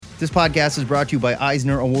This podcast is brought to you by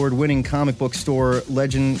Eisner Award-winning comic book store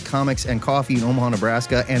Legend Comics and Coffee in Omaha,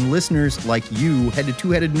 Nebraska, and listeners like you. Head to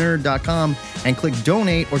twoheadednerd.com and click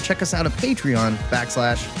donate or check us out at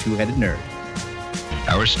Patreon/twoheadednerd.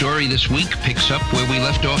 Our story this week picks up where we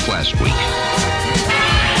left off last week.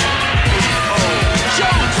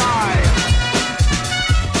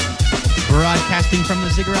 Broadcasting from the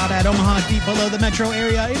ziggurat at Omaha, deep below the metro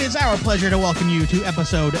area, it is our pleasure to welcome you to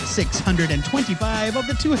episode 625 of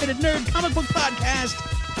the Two-Headed Nerd Comic Book Podcast.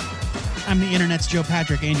 I'm the internet's Joe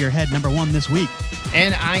Patrick and your head number one this week.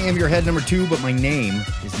 And I am your head number two, but my name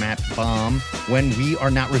is Matt Baum. When we are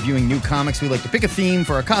not reviewing new comics, we like to pick a theme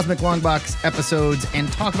for our Cosmic Longbox episodes and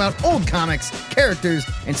talk about old comics, characters,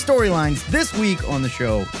 and storylines. This week on the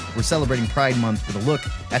show, we're celebrating Pride Month with a look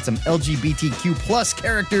at some LGBTQ plus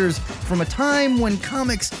characters from a time when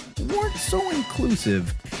comics weren't so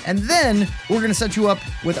inclusive. And then we're going to set you up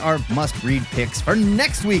with our must-read picks for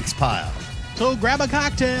next week's pile. So grab a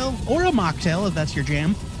cocktail, or a mocktail if that's your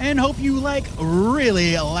jam, and hope you like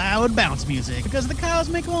really loud bounce music, because the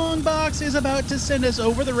Cosmic Long Box is about to send us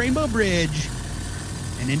over the Rainbow Bridge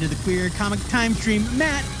and into the queer comic time stream.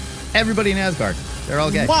 Matt. Everybody in Asgard. They're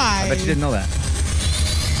all gay. Why? I bet you didn't know that.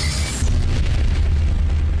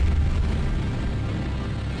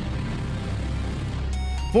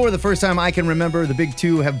 For the first time I can remember, the Big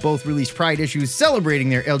Two have both released Pride issues celebrating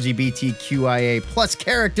their LGBTQIA plus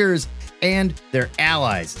characters and their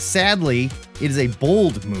allies. Sadly, it is a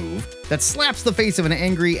bold move that slaps the face of an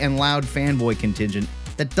angry and loud fanboy contingent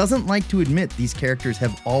that doesn't like to admit these characters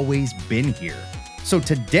have always been here. So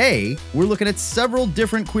today, we're looking at several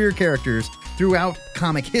different queer characters throughout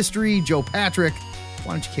comic history. Joe Patrick,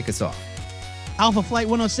 why don't you kick us off? Alpha Flight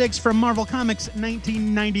 106 from Marvel Comics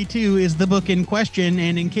 1992 is the book in question,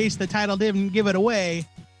 and in case the title didn't give it away,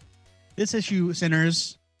 this issue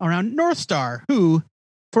centers around Northstar, who,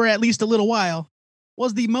 for at least a little while,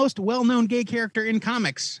 was the most well-known gay character in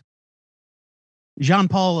comics.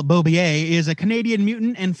 Jean-Paul Beaubier is a Canadian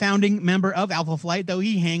mutant and founding member of Alpha Flight, though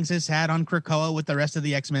he hangs his hat on Krakoa with the rest of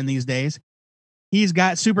the X-Men these days. He's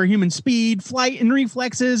got superhuman speed, flight and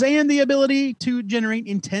reflexes, and the ability to generate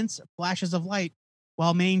intense flashes of light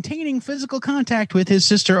while maintaining physical contact with his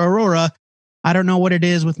sister Aurora. I don't know what it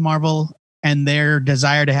is with Marvel and their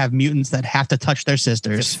desire to have mutants that have to touch their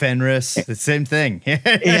sisters. Just Fenris, the same thing.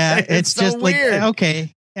 Yeah, it's so just weird. Like,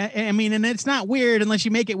 okay. I mean, and it's not weird unless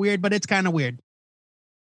you make it weird, but it's kind of weird.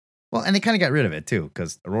 Well, and they kind of got rid of it too,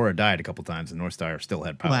 because Aurora died a couple times and Northstar still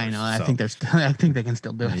had powers. Well, I know. I think I think they can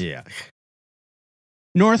still do it. Yeah.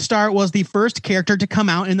 Northstar was the first character to come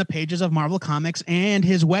out in the pages of Marvel Comics, and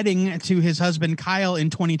his wedding to his husband Kyle in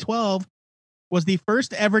 2012 was the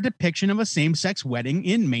first ever depiction of a same-sex wedding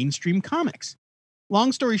in mainstream comics.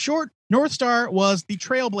 Long story short, Northstar was the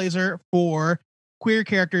trailblazer for queer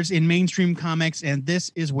characters in mainstream comics, and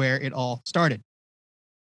this is where it all started.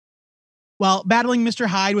 While battling Mr.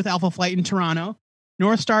 Hyde with Alpha Flight in Toronto,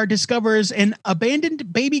 Northstar discovers an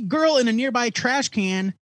abandoned baby girl in a nearby trash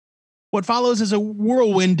can. What follows is a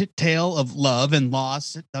whirlwind tale of love and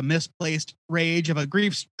loss, the misplaced rage of a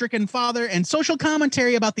grief-stricken father, and social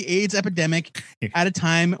commentary about the AIDS epidemic at a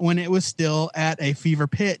time when it was still at a fever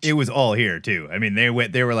pitch. It was all here too. I mean, they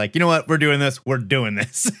were like, you know what? We're doing this. We're doing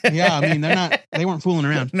this. Yeah, I mean, they weren't fooling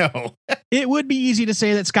around. No. It would be easy to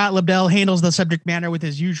say that Scott Lobdell handles the subject matter with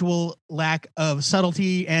his usual lack of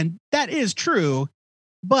subtlety, and that is true.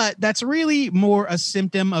 But that's really more a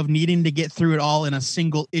symptom of needing to get through it all in a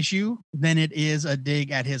single issue than it is a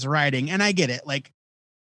dig at his writing. And I get it. Like,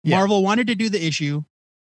 Marvel wanted to do the issue,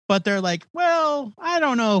 but they're like, well, I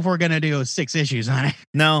don't know if we're going to do 6 issues on it.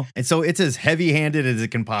 No. And so it's as heavy-handed as it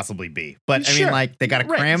can possibly be. But I mean, like, they got to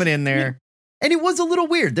cram it in there. Yeah. And it was a little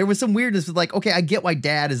weird. There was some weirdness with like, okay, I get why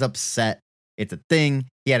dad is upset. It's a thing.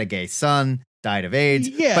 He had a gay son. Died of AIDS,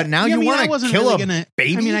 but now you want to kill a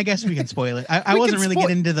baby? I mean, I guess we can spoil it. I wasn't really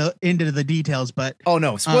getting into the details, but oh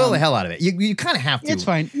no, spoil the hell out of it. You kind of have to. It's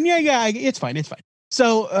fine. Yeah, it's fine. It's fine.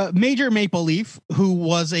 So, Major Maple Leaf, who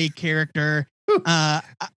was a character, I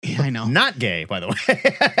know, not gay, by the way.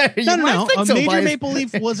 No. Major Maple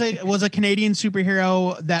Leaf was a Canadian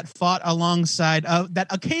superhero that fought alongside, that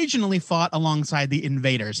occasionally fought alongside the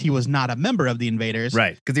Invaders. He was not a member of the Invaders,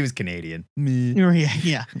 right? Because he was Canadian.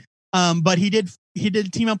 Yeah. But he did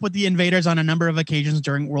team up with the Invaders on a number of occasions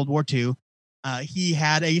during World War II. He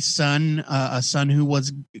had a son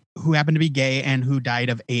who happened to be gay and who died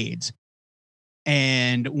of AIDS.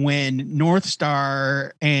 And when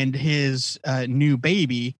Northstar and his new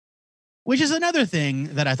baby, which is another thing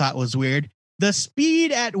that I thought was weird, the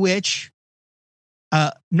speed at which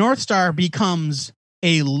Northstar becomes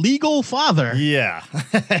a legal father. Yeah.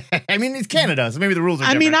 I mean, it's Canada, so maybe the rules are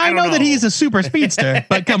I different. mean, I don't know that he's a super speedster,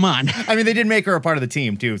 but come on. I mean, they did make her a part of the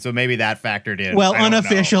team, too, so maybe that factored in. Well, I don't know.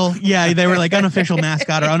 unofficial. Yeah, they were like unofficial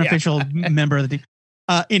mascot or unofficial member of the team.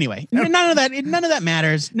 Anyway, none of that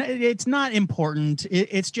matters. It's not important.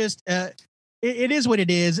 It's just it is what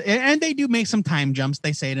it is. And they do make some time jumps.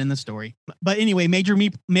 They say it in the story. But anyway, Major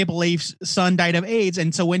Maple Leaf's son died of AIDS.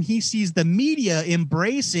 And so when he sees the media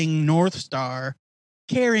embracing North Star,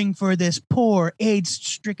 caring for this poor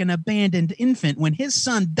AIDS-stricken abandoned infant, when his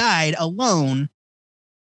son died alone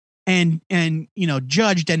and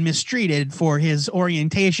judged and mistreated for his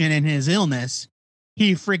orientation and his illness,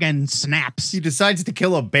 he friggin' snaps. He decides to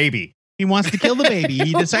kill a baby. He wants to kill the baby.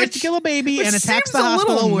 He decides to kill a baby and attacks the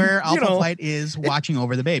hospital where Alpha Flight is watching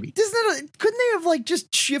over the baby. Couldn't they have like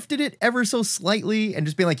just shifted it ever so slightly and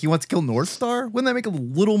just be like, he wants to kill North Star? Wouldn't that make a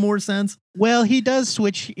little more sense? Well, he does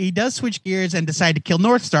switch gears and decide to kill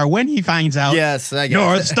North Star when he finds out. Yes, I guess.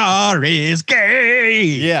 North Star is gay.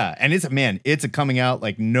 Yeah, and it's a coming out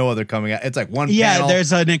like no other coming out. It's like one panel.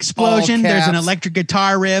 There's an explosion. There's an electric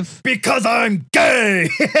guitar riff. Because I'm gay.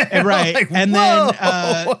 Right. Like, and then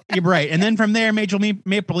you're right. And then from there, Major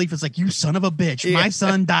Maple Leaf is like, you son of a bitch. Yeah. My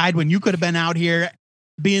son died when you could have been out here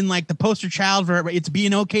being like the poster child for it's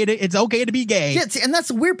okay to be gay. Yeah, see, and that's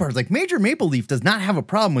the weird part. It's like Major Maple Leaf does not have a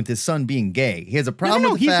problem with his son being gay. He has a problem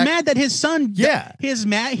with the he's fact mad that his son he's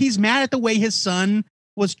mad at the way his son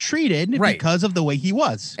was treated because of the way he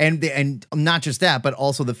was. And not just that, but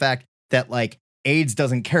also the fact that like AIDS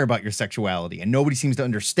doesn't care about your sexuality, and nobody seems to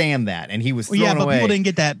understand that. And he was thrown away. People didn't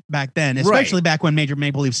get that back then, especially back when Major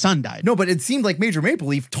Maple Leaf's son died. No, but it seemed like Major Maple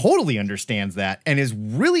Leaf totally understands that and is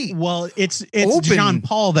really it's open. Jean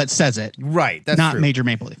Paul that says it, right? That's not true. Major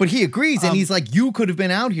Maple Leaf. But he agrees, and he's like, "You could have been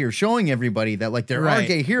out here showing everybody that like there are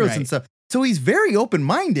gay heroes and stuff." So he's very open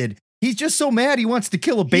minded. He's just so mad he wants to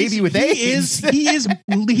kill a baby with AIDS. He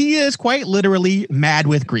is quite literally mad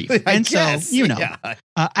with grief. And so,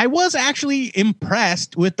 I was actually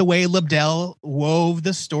impressed with the way Lobdell wove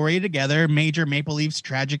the story together. Major Maple Leaf's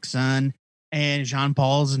tragic son and Jean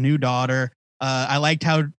Paul's new daughter. I liked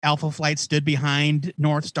how Alpha Flight stood behind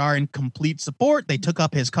North Star in complete support. They took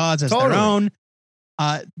up his cause as their own.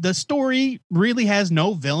 The story really has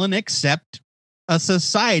no villain except a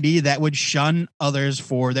society that would shun others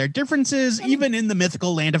for their differences, even in the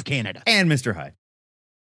mythical land of Canada. And Mr. Hyde.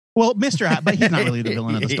 Well, Mr. Hyde, but he's not really the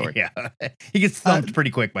villain of the story. Yeah, he gets thumped pretty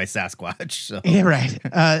quick by Sasquatch. So. Yeah, right.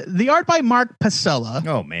 The art by Mark Pasella.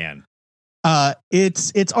 Oh man.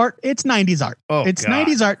 It's art. It's 90s art. Oh, it's God.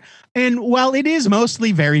 90s art, and while it is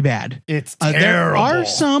mostly very bad, it's terrible.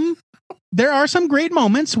 There are some great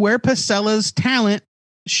moments where Pacella's talent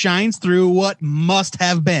shines through what must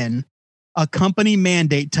have been a company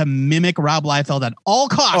mandate to mimic Rob Liefeld at all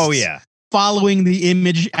costs. Oh, yeah. Following the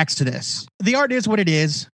image exodus. The art is what it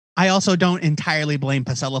is. I also don't entirely blame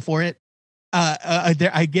Pasella for it.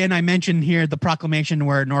 Again, I mentioned here the proclamation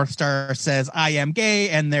where North Star says, "I am gay,"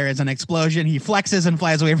 and there is an explosion. He flexes and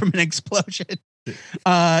flies away from an explosion.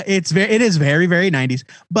 It is very, very 90s.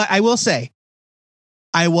 But I will say,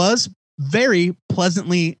 I was very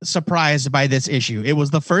pleasantly surprised by this issue. It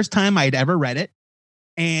was the first time I'd ever read it.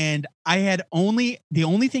 And the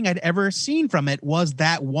only thing I'd ever seen from it was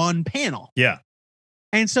that one panel. Yeah.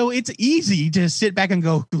 And so it's easy to sit back and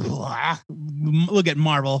go, look at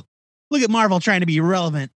Marvel. Look at Marvel trying to be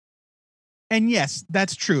relevant. And yes,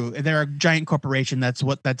 that's true. They're a giant corporation. That's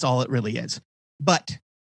all it really is. But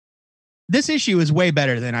this issue is way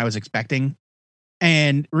better than I was expecting.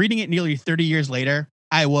 And reading it nearly 30 years later,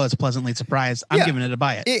 I was pleasantly surprised. I'm giving it a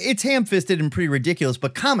buy it. It's ham-fisted and pretty ridiculous,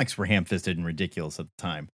 but comics were ham-fisted and ridiculous at the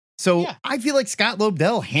time. So I feel like Scott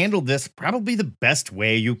Lobdell handled this probably the best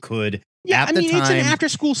way you could at the time. It's an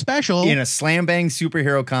after-school special. In a slam-bang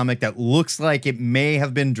superhero comic that looks like it may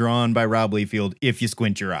have been drawn by Rob Liefeld if you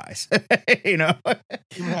squint your eyes. You know?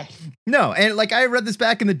 Right. No, and like I read this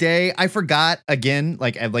back in the day. I forgot, again,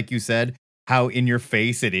 like you said, how in your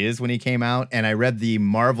face it is when he came out. And I read the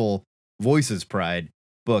Marvel Voices Pride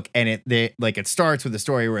book, and it starts with a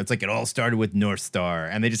story where it's like it all started with North Star,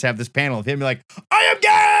 and they just have this panel of him like, "I am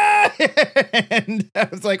gay," and I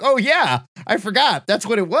was like, "Oh yeah, I forgot that's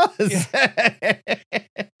what it was." Yeah.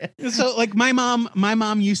 So like my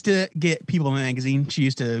mom used to get People magazine. She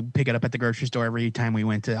used to pick it up at the grocery store every time we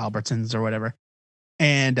went to Albertsons or whatever.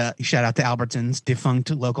 And shout out to Albertsons,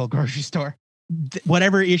 defunct local grocery store.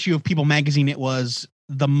 Whatever issue of People magazine it was,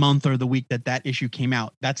 the month or the week that issue came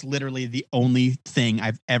out, that's literally the only thing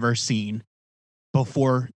I've ever seen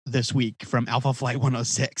before this week from Alpha Flight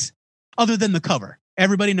 106, other than the cover.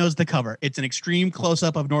 Everybody knows the cover. It's an extreme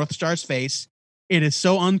close-up of North Star's face. It is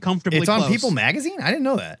so uncomfortably It's on close. People Magazine? I didn't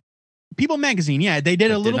know that. People Magazine, yeah, they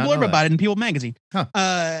did a little blurb about it in People Magazine. Huh.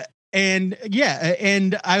 And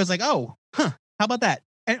I was like, oh, how about that?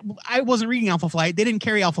 And I wasn't reading Alpha Flight. They didn't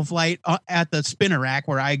carry Alpha Flight at the spinner rack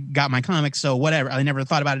where I got my comics, so whatever. I never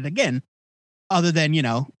thought about it again, other than,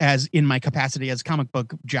 as in my capacity as comic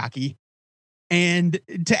book jockey. And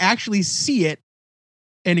to actually see it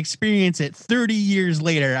and experience it 30 years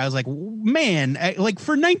later, I was like, man, like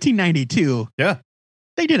for 1992, Yeah.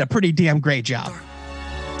 they did a pretty damn great job.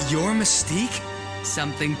 You're Mystique?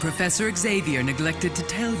 Something Professor Xavier neglected to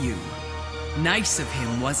tell you. Nice of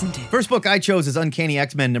him, wasn't it? First book I chose is Uncanny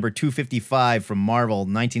X-Men number 255 from Marvel,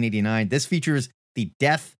 1989. This features the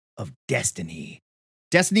death of Destiny.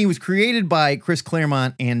 Destiny was created by Chris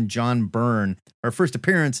Claremont and John Byrne. Her first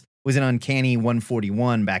appearance was in Uncanny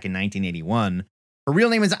 141 back in 1981. Her real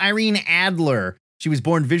name is Irene Adler. She was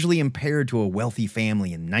born visually impaired to a wealthy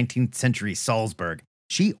family in 19th century Salzburg.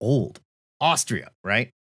 She old. Austria, right?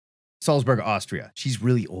 Salzburg, Austria. She's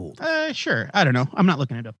really old. Sure. I don't know. I'm not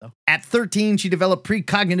looking it up, though. At 13, she developed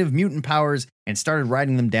precognitive mutant powers and started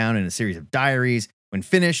writing them down in a series of diaries. When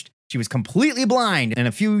finished, she was completely blind, and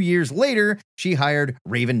a few years later, she hired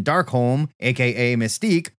Raven Darkholme, aka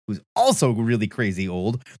Mystique, who's also really crazy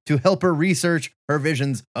old, to help her research her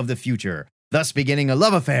visions of the future, thus beginning a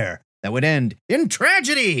love affair that would end in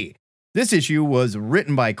tragedy. This issue was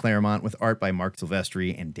written by Claremont with art by Mark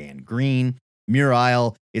Silvestri and Dan Green. Muir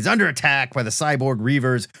Isle is under attack by the cyborg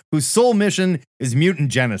Reavers, whose sole mission is mutant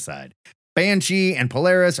genocide. Banshee and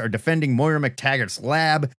Polaris are defending Moira McTaggart's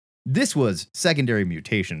lab. This was secondary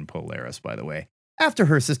mutation Polaris, by the way, after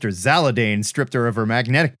her sister Zaladane stripped her of her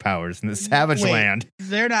magnetic powers in the Savage Land.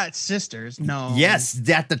 They're not sisters, no. Yes,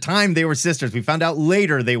 at the time they were sisters. We found out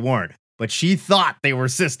later they weren't, but she thought they were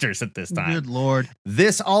sisters at this time. Good Lord.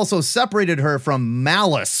 This also separated her from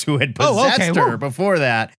Malice, who had possessed her before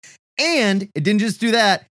that. And it didn't just do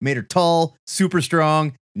that, made her tall, super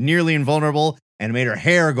strong, nearly invulnerable, and made her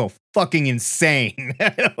hair go fucking insane.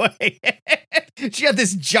 She had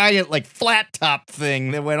this giant, like, flat top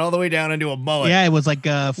thing that went all the way down into a mullet. Yeah, it was like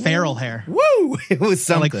feral hair. Woo! It was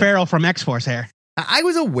something. Like feral from X-Force hair. I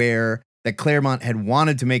was aware that Claremont had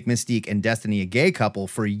wanted to make Mystique and Destiny a gay couple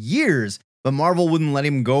for years, but Marvel wouldn't let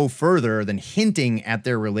him go further than hinting at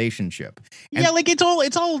their relationship. And yeah, like it's all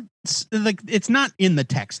like it's not in the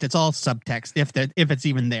text. It's all subtext if it's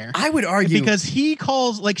even there. I would argue because she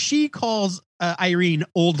calls Irene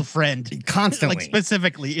old friend constantly, like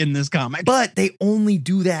specifically in this comic. But they only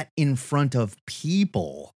do that in front of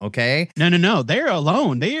people. Okay. No. They're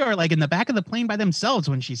alone. They are like in the back of the plane by themselves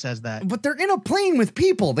when she says that. But they're in a plane with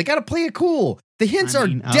people. They got to play it cool. The hints are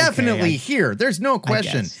definitely here. There's no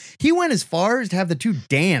question. He went as far as to have the two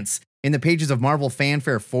dance in the pages of Marvel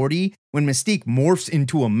Fanfare 40 when Mystique morphs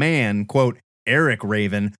into a man, quote, Eric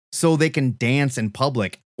Raven, so they can dance in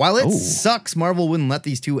public. While it sucks Marvel wouldn't let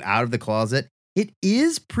these two out of the closet, it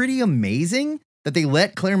is pretty amazing that they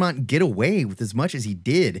let Claremont get away with as much as he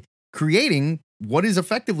did, creating what is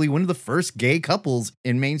effectively one of the first gay couples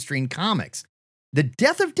in mainstream comics. The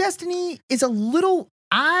death of Destiny is a little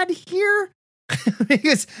odd here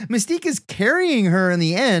because Mystique is carrying her in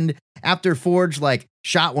the end after Forge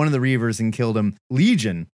shot one of the Reavers and killed him.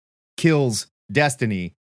 Legion kills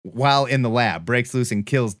Destiny while in the lab, breaks loose and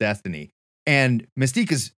kills Destiny. And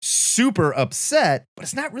Mystique is super upset, but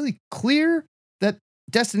it's not really clear that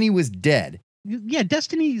Destiny was dead. Yeah,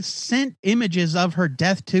 Destiny sent images of her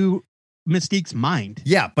death to Mystique's mind.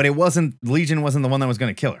 Yeah, but Legion wasn't the one that was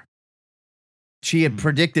going to kill her. She had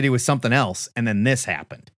predicted it was something else, and then this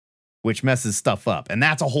happened, which messes stuff up. And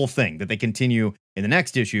that's a whole thing that they continue in the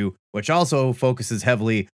next issue, which also focuses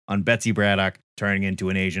heavily on Betsy Braddock turning into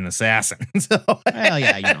an Asian assassin. So, well,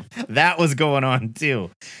 yeah, that was going on too.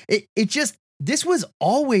 This was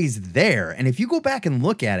always there. And if you go back and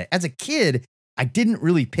look at it, as a kid, I didn't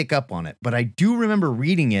really pick up on it, but I do remember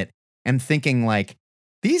reading it and thinking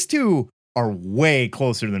these two are way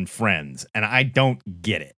closer than friends. And I don't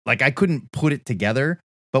get it. I couldn't put it together.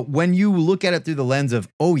 But when you look at it through the lens of,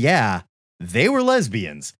 oh yeah, they were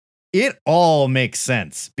lesbians, it all makes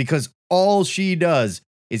sense because all she does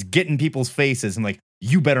is get in people's faces and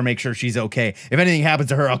you better make sure she's okay. If anything happens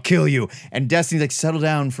to her, I'll kill you. And Destiny's settle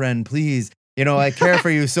down, friend, please. I care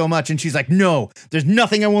for you so much. And she's like, no, there's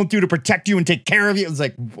nothing I won't do to protect you and take care of you. It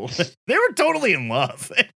was they were totally in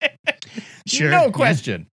love. Sure. No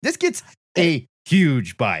question. Yeah. This gets a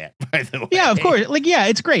huge buy it, by the way. Yeah, of course.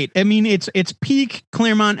 It's great. I mean, it's peak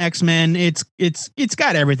Claremont X-Men. It's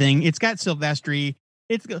got everything. It's got Silvestri.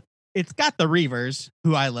 It's got the Reavers,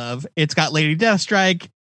 who I love. It's got Lady Deathstrike,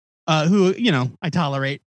 who I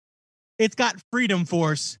tolerate. It's got Freedom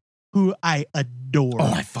Force, who I adore.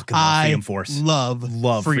 Oh, I fucking love Freedom Force.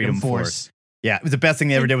 Love Freedom Force. Yeah, it was the best thing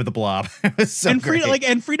they ever did with the Blob. It was so great.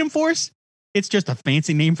 And Freedom Force, it's just a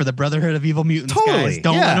fancy name for the Brotherhood of Evil Mutants, Totally, guys.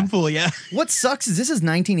 Don't yeah. let them fool you. What sucks is this is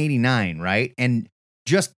 1989, right? And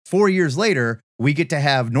just 4 years later, we get to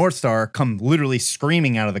have Northstar come literally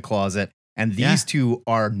screaming out of the closet. And these two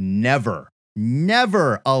are never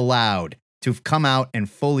allowed to come out and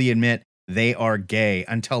fully admit they are gay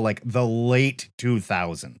until like the late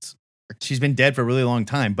 2000s. She's been dead for a really long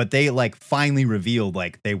time, but they like finally revealed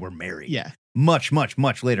like they were married. Yeah. Much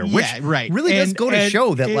later. Which really does go to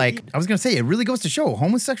show that I was going to say, it really goes to show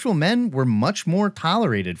homosexual men were much more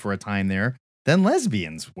tolerated for a time there than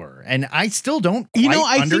lesbians were. And I still don't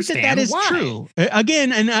quite understand think that is why. true.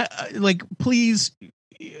 Again, and like, please,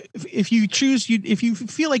 if you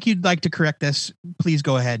feel like you'd like to correct this, please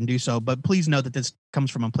go ahead and do so. But please know that this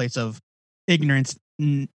comes from a place of ignorance,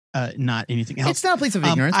 not anything else. It's not a place of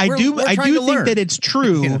ignorance. I do think that it's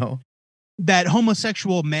true You know? that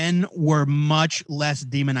homosexual men were much less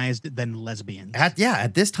demonized than lesbians.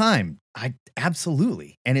 At this time,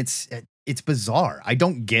 absolutely. And it's bizarre. I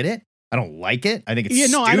don't get it. I don't like it. I think it's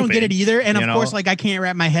stupid, I don't get it either. And of course, like I can't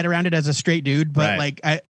wrap my head around it as a straight dude, but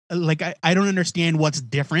I don't understand what's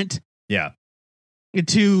different. Yeah.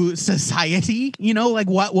 To society, like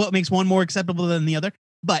what makes one more acceptable than the other.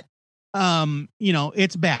 But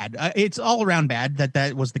it's bad. It's all around bad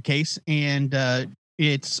that was the case. And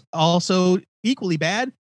it's also equally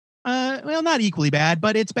bad. Well, not equally bad,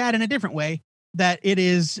 but it's bad in a different way, that it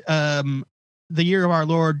is the year of our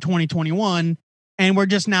Lord 2021. And we're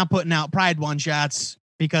just now putting out Pride one-shots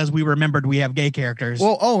because we remembered we have gay characters.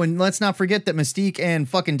 Well, and let's not forget that Mystique and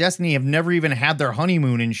fucking Destiny have never even had their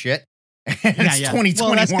honeymoon and shit. It's 2021.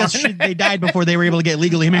 Well, that's because they died before they were able to get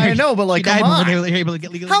legally married. I know, but like, come on. They were able to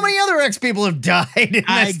get legally How married. many other ex people have died in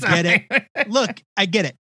I this get time? it. Look, I get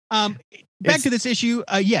it. Back to this issue.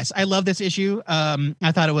 Yes, I love this issue.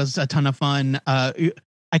 I thought it was a ton of fun.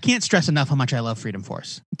 I can't stress enough how much I love Freedom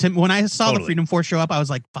Force. When I saw the Freedom Force show up, I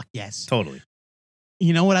was like, fuck yes. Totally.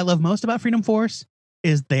 You know what I love most about Freedom Force?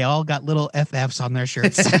 Is they all got little FFs on their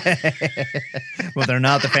shirts. Well, they're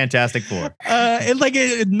not the Fantastic Four.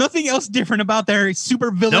 Nothing else different about their super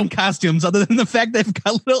villain costumes other than the fact they've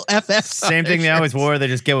got little FFs. Same thing they always wore. They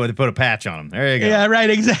just put a patch on them. There you go. Yeah, right.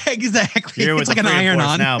 Exactly. You're it's like an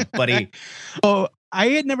iron-on now, buddy. Oh, I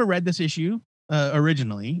had never read this issue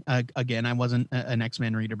originally. Again, I wasn't an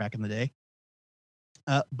X-Men reader back in the day.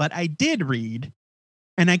 But I did read,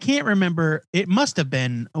 and I can't remember. It must have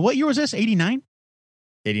been, what year was this? 89?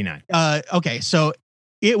 89. Okay, so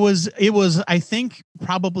it was I think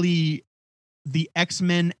probably the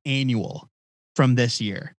X-Men annual from this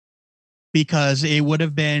year, because it would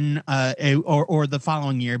have been or the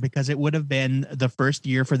following year, because it would have been the first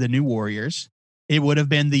year for the New Warriors. It would have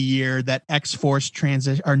been the year that X-Force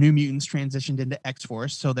New Mutants transitioned into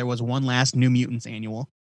X-Force, so there was one last New Mutants annual.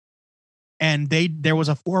 And there was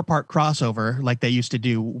a 4-part crossover like they used to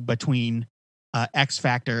do between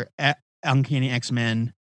X-Factor, Uncanny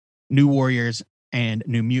X-Men, New Warriors, and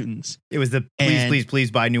New Mutants. It was the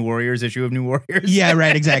please buy New Warriors issue of New Warriors. Yeah,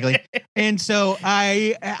 right, exactly. And so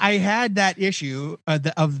I had that issue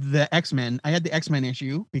of the X-Men. I had the X-Men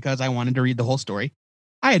issue because I wanted to read the whole story.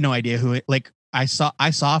 I had no idea who it, like, I saw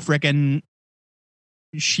frickin'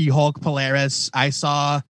 She-Hulk Polaris. I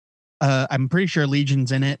saw I'm pretty sure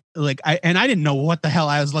Legion's in it. I didn't know what the hell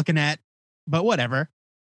I was looking at, but whatever.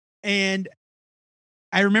 And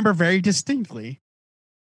I remember very distinctly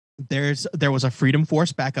there was a Freedom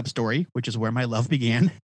Force backup story, which is where my love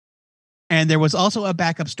began. And there was also a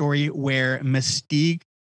backup story where Mystique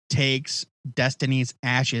takes Destiny's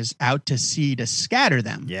ashes out to sea to scatter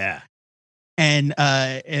them. Yeah. And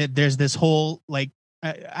there's this whole,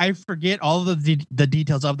 I forget all of the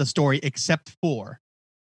details of the story except for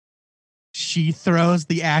she throws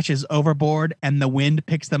the ashes overboard and the wind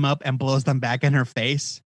picks them up and blows them back in her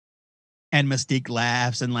face. And Mystique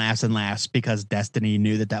laughs and laughs and laughs because Destiny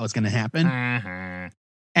knew that was going to happen. Uh-huh.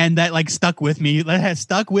 And that like stuck with me. That has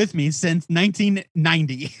stuck with me since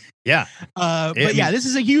 1990. Yeah. But yeah, this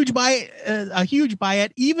is a huge buy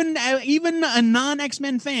it. Even a non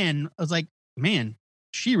X-Men fan was like, man,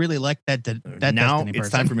 she really liked that now Destiny it's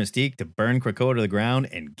person. time for Mystique to burn Krakoa to the ground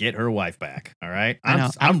and get her wife back. All right.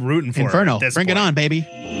 I'm rooting for Inferno. her. Bring it on, baby.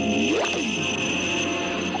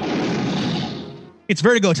 It's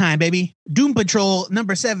Vertigo time, baby. Doom Patrol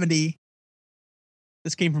number 70.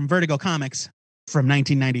 This came from Vertigo Comics from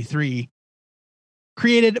 1993.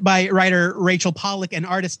 Created by writer Rachel Pollack and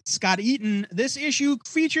artist Scott Eaton, this issue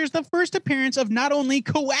features the first appearance of not only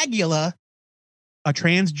Coagula, a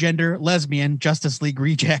transgender lesbian Justice League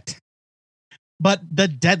reject, but the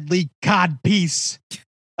deadly codpiece.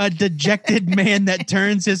 A dejected man that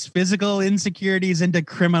turns his physical insecurities into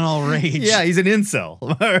criminal rage. Yeah, he's an incel,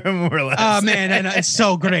 more or less. Oh, man, I know. It's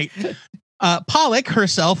so great. Pollock,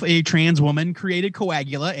 herself a trans woman, created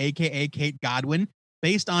Coagula, a.k.a. Kate Godwin,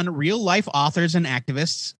 based on real-life authors and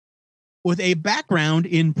activists with a background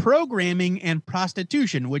in programming and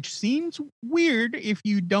prostitution, which seems weird if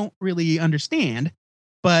you don't really understand.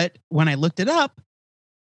 But when I looked it up,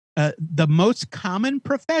 the most common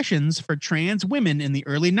professions for trans women in the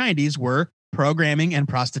early 90s were programming and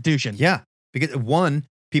prostitution. Yeah, because one,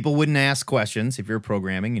 people wouldn't ask questions if you're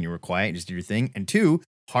programming and you were quiet and just do your thing. And two,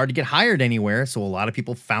 hard to get hired anywhere. So a lot of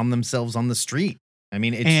people found themselves on the street. I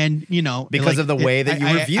mean, it's and you know, because of the way that you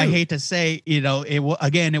were viewed. I hate to say, you know, it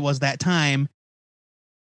was that time.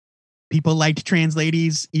 People liked trans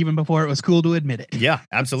ladies even before it was cool to admit it. Yeah,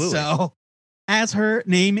 absolutely. So, as her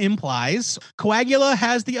name implies, Coagula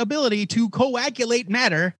has the ability to coagulate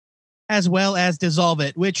matter as well as dissolve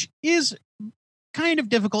it, which is kind of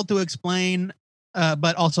difficult to explain,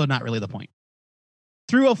 but also not really the point.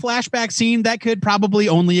 Through a flashback scene that could probably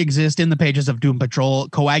only exist in the pages of Doom Patrol,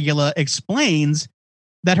 Coagula explains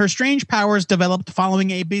that her strange powers developed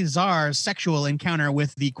following a bizarre sexual encounter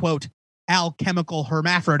with the, quote, alchemical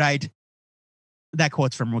hermaphrodite. That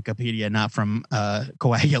quote's from Wikipedia, not from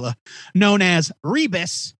Coagula, known as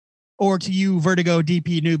Rebus, or to you Vertigo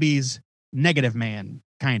DP newbies, Negative Man,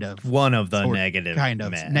 kind of. One of the Or negative kind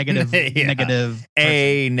of. men. Negative, Yeah. negative.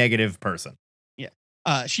 A negative person.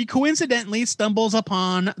 She coincidentally stumbles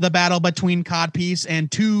upon the battle between Codpiece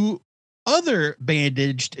and two other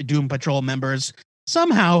bandaged Doom Patrol members,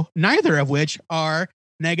 somehow neither of which are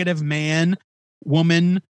Negative Man,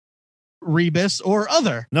 Woman, Rebus, or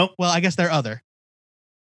other. Nope. Well, I guess they're other.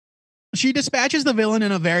 She dispatches the villain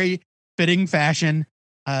in a very fitting fashion.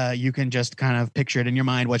 You can just kind of picture it in your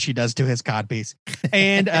mind what she does to his codpiece,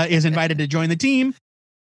 and is invited to join the team.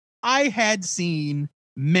 I had seen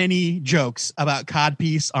many jokes about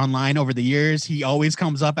Codpiece online over the years. He always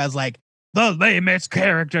comes up as like the lamest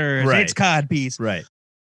character. Right. It's Codpiece. Right.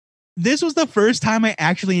 This was the first time I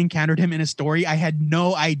actually encountered him in a story. I had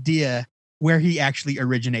no idea where he actually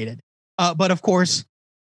originated. But of course,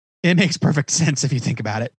 it makes perfect sense if you think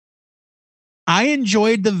about it. I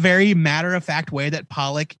enjoyed the very matter-of-fact way that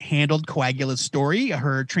Pollock handled Coagula's story.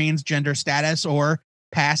 Her transgender status or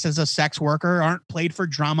past as a sex worker aren't played for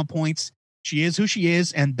drama points. She is who she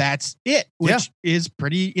is, and that's it, which is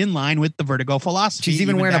pretty in line with the Vertigo philosophy. She's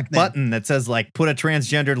even wearing a back then. button that says, like, put a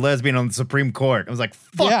transgendered lesbian on the Supreme Court. I was like,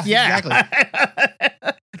 fuck yeah.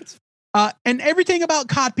 Exactly. And everything about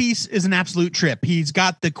Codpiece is an absolute trip. He's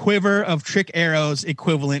got the quiver of trick arrows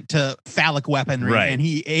equivalent to phallic weaponry, Right. and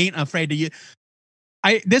he ain't afraid to use.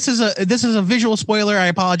 This is a visual spoiler. I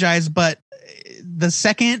apologize, but the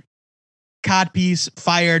second Codpiece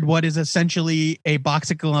fired what is essentially a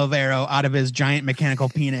boxicle of arrow out of his giant mechanical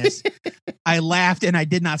penis, I laughed, and I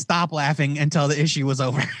did not stop laughing until the issue was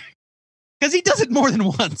over. Because he does it more than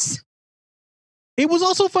once. It was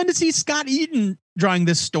also fun to see Scott Eaton drawing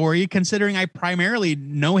this story, considering I primarily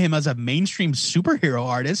know him as a mainstream superhero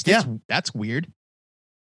artist. Yeah. That's weird.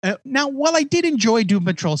 Now, while I did enjoy Doom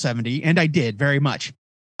Patrol 70, and I did very much,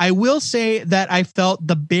 I will say that I felt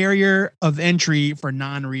the barrier of entry for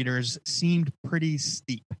non-readers seemed pretty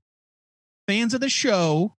steep. Fans of the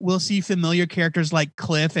show will see familiar characters like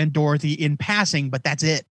Cliff and Dorothy in passing, but that's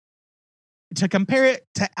it. To compare it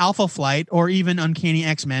to Alpha Flight or even Uncanny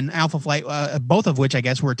X-Men, Alpha Flight, both of which I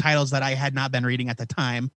guess were titles that I had not been reading at the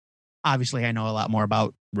time. Obviously, I know a lot more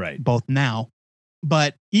about both now.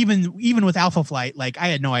 But even with Alpha Flight, like I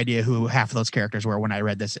had no idea who half of those characters were when I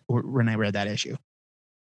read that issue.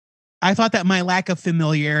 I thought that my lack of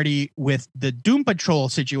familiarity with the Doom Patrol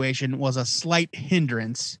situation was a slight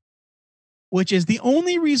hindrance, which is the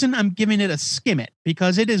only reason I'm giving it a skim it,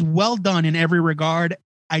 because it is well done in every regard.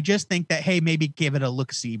 I just think that, hey, maybe give it a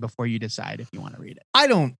look-see before you decide if you want to read it. I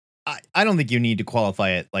don't think you need to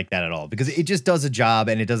qualify it like that at all, because it just does a job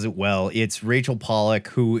and it does it well. It's Rachel Pollock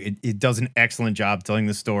who it does an excellent job telling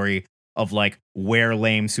the story of like where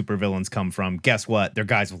lame supervillains come from. Guess what? They're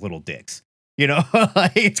guys with little dicks. You know,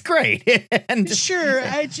 it's great. And sure,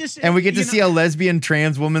 and we get to see a lesbian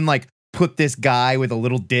trans woman like put this guy with a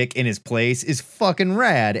little dick in his place is fucking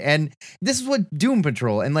rad. And this is what Doom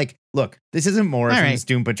Patrol, and like, look, this isn't Morrison's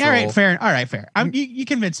Doom Patrol. All right, fair. All right, fair. You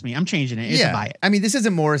convinced me. I'm changing it. It's a buy it. I mean, this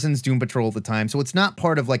isn't Morrison's Doom Patrol at the time, so it's not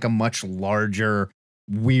part of like a much larger,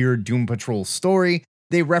 weird Doom Patrol story.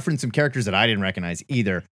 They reference some characters that I didn't recognize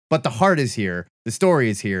either, but the heart is here. The story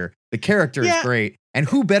is here. The character is great. And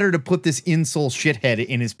who better to put this insole shithead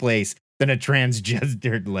in his place than a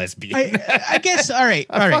transgendered lesbian. I guess. All right.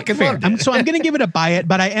 fucking Fair. loved it. So I'm going to give it a buy it,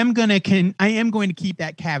 but I am going to keep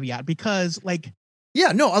that caveat because like,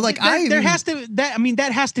 yeah, no, like there has to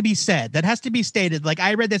that has to be said. That has to be stated. Like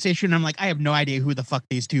I read this issue and I'm like, I have no idea who the fuck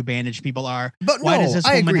these two bandaged people are. But why no, does this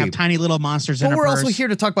I woman agree. have tiny little monsters in But her we're purse? also here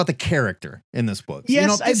to talk about the character in this book. Yes,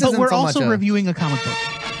 this but isn't we're so also much reviewing a comic book.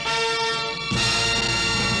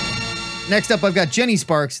 Next up, I've got Jenny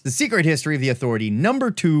Sparks, The Secret History of the Authority,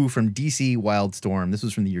 #2 from DC Wildstorm. This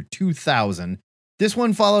was from the year 2000. This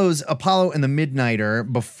one follows Apollo and the Midnighter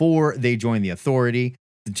before they join the Authority.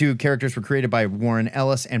 The two characters were created by Warren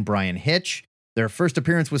Ellis and Brian Hitch. Their first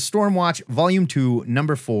appearance was Stormwatch, Volume 2,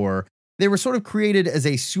 #4. They were sort of created as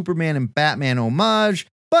a Superman and Batman homage,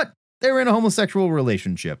 but they were in a homosexual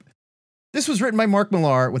relationship. This was written by Mark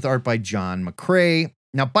Millar with art by John McCrae.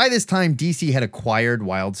 Now, by this time, DC had acquired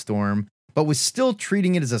Wildstorm, but was still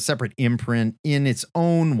treating it as a separate imprint in its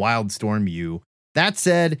own Wildstorm view. That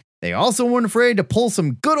said, they also weren't afraid to pull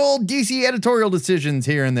some good old DC editorial decisions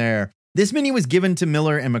here and there. This mini was given to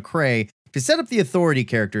Miller and McCrae to set up the Authority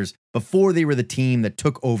characters before they were the team that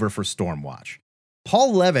took over for Stormwatch.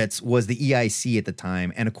 Paul Levitz was the EIC at the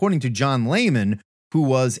time, and according to John Layman, who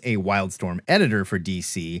was a Wildstorm editor for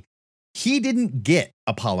DC, he didn't get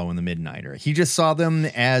Apollo and the Midnighter. He just saw them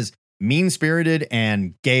as mean-spirited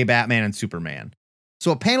and gay Batman and Superman.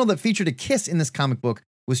 So a panel that featured a kiss in this comic book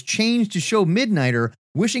was changed to show Midnighter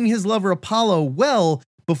wishing his lover Apollo well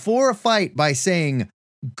before a fight by saying,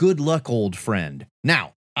 "Good luck, old friend."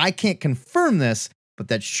 Now, I can't confirm this, but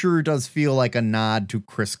that sure does feel like a nod to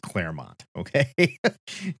Chris Claremont, okay?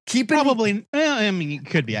 Probably. I mean, it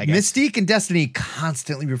could be, I guess. Mystique and Destiny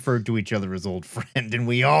constantly referred to each other as old friend, and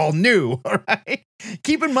we all knew, all right?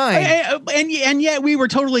 Keep in mind. And yet we were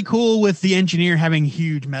totally cool with the engineer having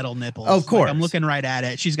huge metal nipples. Of course. Like, I'm looking right at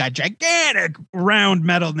it. She's got gigantic round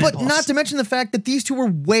metal nipples. But not to mention the fact that these two were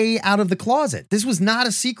way out of the closet. This was not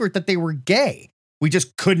a secret that they were gay. We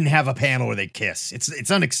just couldn't have a panel where they kiss.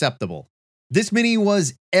 It's unacceptable. This mini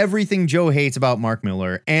was everything Joe hates about Mark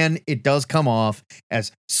Millar, and it does come off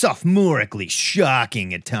as sophomorically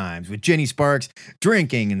shocking at times, with Jenny Sparks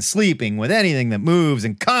drinking and sleeping with anything that moves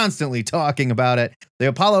and constantly talking about it. The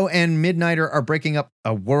Apollo and Midnighter are breaking up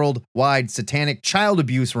a worldwide satanic child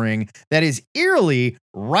abuse ring that is eerily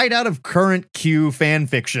right out of current Q fan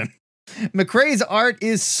fiction. McCrae's art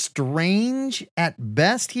is strange at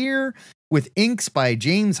best here, with inks by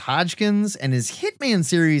James Hodgkins, and his Hitman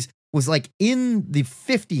series was like in the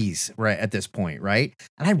 50s right at this point, right?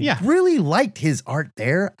 And I really liked his art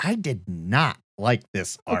there. I did not like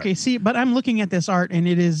this art. Okay, see, but I'm looking at this art and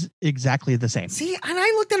it is exactly the same. See, and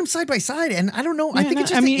I looked at them side by side and I don't know. I think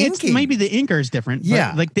it's just the inking. maybe the inker is different.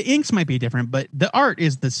 Yeah. Like the inks might be different, but the art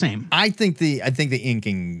is the same. I think the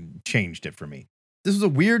inking changed it for me. This was a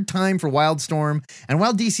weird time for Wildstorm, and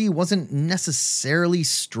while DC wasn't necessarily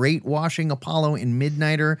straight washing Apollo and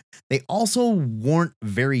Midnighter, they also weren't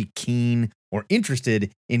very keen or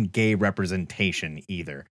interested in gay representation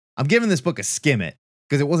either. I'm giving this book a skim it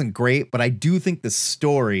because it wasn't great, but I do think the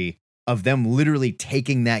story of them literally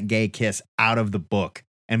taking that gay kiss out of the book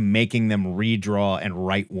and making them redraw and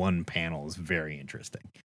write one panel is very interesting.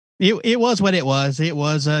 It was what it was. It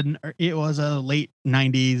was a late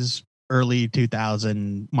 90s, early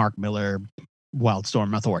 2000 Mark Millar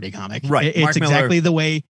Wildstorm Authority comic. Right. It's exactly the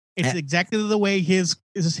way exactly the way his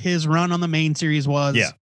run on the main series was. Yeah.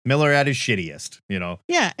 Miller at his shittiest, you know.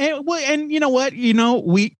 Yeah, and you know what?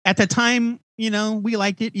 We at the time, we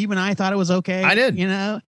liked it. Even I thought it was okay. I did.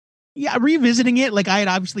 Yeah, revisiting it, like I had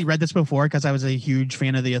obviously read this before because I was a huge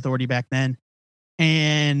fan of the Authority back then.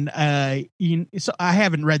 And so I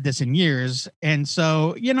haven't read this in years. And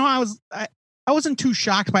so, I wasn't too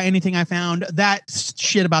shocked by anything I found. That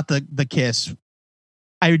shit about the kiss,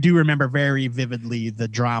 I do remember very vividly the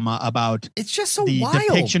drama about it's just so the wild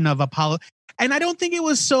depiction of Apollo. And I don't think it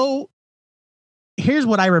was so. Here's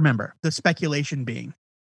what I remember: the speculation being,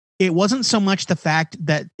 it wasn't so much the fact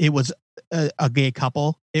that it was a gay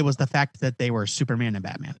couple; it was the fact that they were Superman and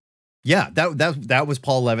Batman. Yeah, that was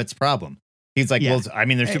Paul Levitt's problem. He's like, Yeah. well, I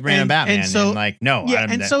mean, they're Superman and Batman, and so- like, no, Yeah,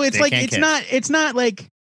 and so it's they like can't kiss. it's not like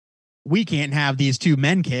we can't have these two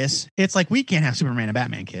men kiss. It's like we can't have Superman and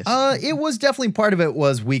Batman kiss. It was definitely part of it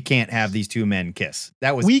was we can't have these two men kiss.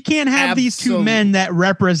 That was We can't have these two absolute- men that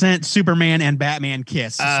represent Superman and Batman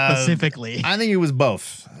kiss specifically. I think it was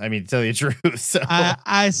both. I mean, to tell you the truth. So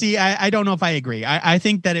I see. I don't know if I agree. I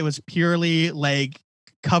think that it was purely like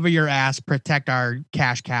cover your ass, protect our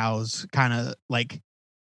cash cows, kind of like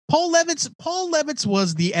Paul Levitz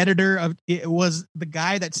was the editor of it, was the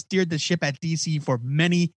guy that steered the ship at DC for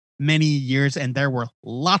many, many years, and there were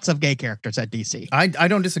lots of gay characters at DC. I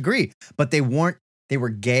don't disagree, but they were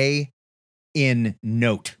gay in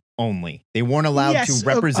note only. They weren't allowed to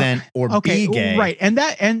represent or be gay. Right. And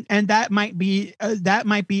that might be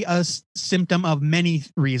a symptom of many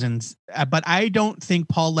reasons. But I don't think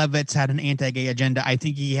Paul Levitz had an anti-gay agenda. I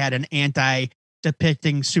think he had an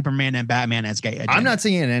anti-depicting Superman and Batman as gay agenda. I'm not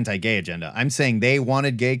saying an anti-gay agenda. I'm saying they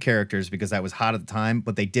wanted gay characters because that was hot at the time,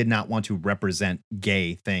 but they did not want to represent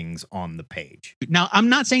gay things on the page. Now, I'm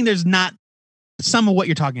not saying there's not some of what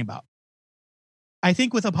you're talking about. I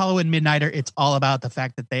think with Apollo and Midnighter, it's all about the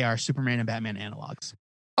fact that they are Superman and Batman analogs.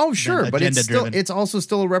 Oh, sure. But it's also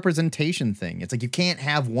still a representation thing. It's like you can't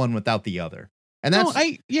have one without the other. And that's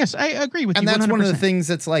I agree with you. And that's 100%. one of the things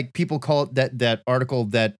that's like people call it that article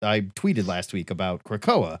that I tweeted last week about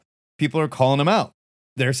Krakoa. People are calling them out.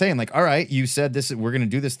 They're saying like, all right, you said this, we're going to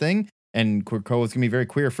do this thing and Krakoa is going to be very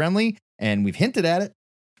queer friendly. And we've hinted at it.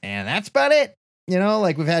 And that's about it. You know,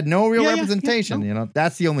 like we've had no real representation. You know,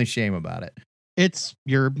 that's the only shame about it. It's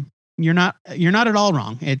you're not at all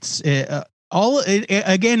wrong. It's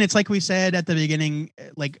again, it's like we said at the beginning,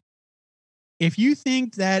 like if you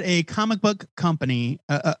think that a comic book company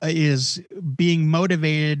is being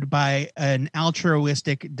motivated by an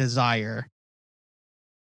altruistic desire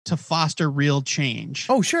to foster real change.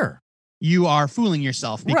 Oh, sure. You are fooling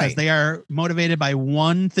yourself because they are motivated by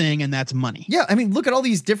one thing, and that's money. Yeah. I mean, look at all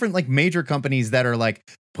these different like major companies that are like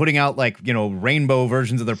putting out like, you know, rainbow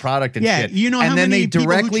versions of their product and shit. You know, and how then many they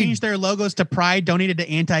directly people who changed their logos to Pride donated to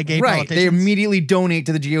anti-gay politicians? They immediately donate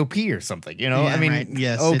to the GOP or something, you know? Yeah, I mean, right.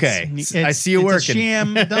 Yes, okay. I see you working.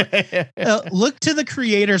 It's a sham. Look to the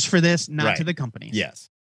creators for this, not to the companies. Yes.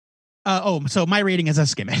 So my rating is a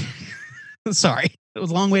skim it. Sorry. It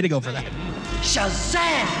was a long way to go for that.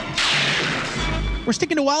 Shazam! We're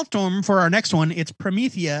sticking to Wildstorm for our next one. It's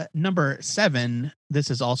Promethea number 7.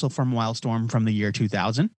 This is also from Wildstorm from the year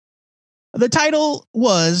 2000. The title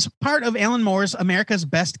was part of Alan Moore's America's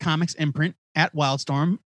Best Comics imprint at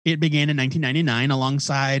Wildstorm. It began in 1999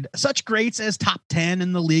 alongside such greats as Top 10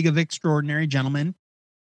 and the League of Extraordinary Gentlemen.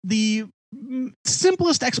 The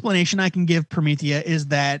simplest explanation I can give Promethea is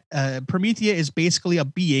that Promethea is basically a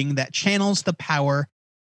being that channels the power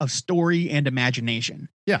of story and imagination.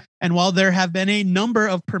 Yeah. And while there have been a number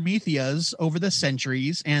of Prometheas over the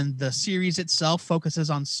centuries, and the series itself focuses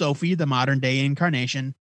on Sophie, the modern day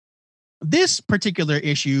incarnation, this particular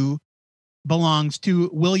issue belongs to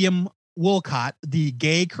William Wolcott, the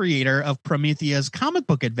gay creator of Promethea's comic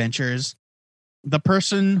book adventures, the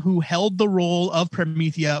person who held the role of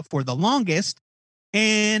Promethea for the longest,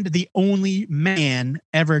 and the only man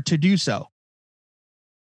ever to do so.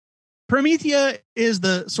 Promethea is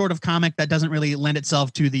the sort of comic that doesn't really lend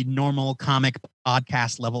itself to the normal comic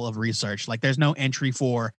podcast level of research. Like there's no entry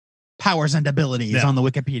for powers and abilities on the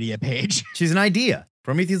Wikipedia page. She's an idea.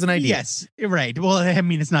 Promethea's an idea. Yes, right. Well, I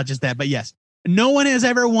mean, it's not just that, but yes. No one has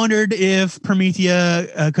ever wondered if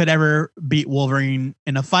Promethea could ever beat Wolverine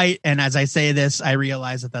in a fight. And as I say this, I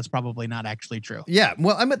realize that that's probably not actually true. Yeah.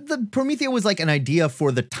 Well, I mean, the Promethea was like an idea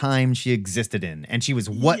for the time she existed in, and she was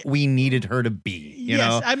what we needed her to be. You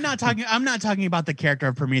know? I'm not talking about the character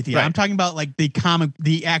of Promethea. Right. I'm talking about like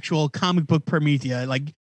the actual comic book Promethea.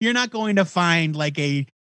 Like you're not going to find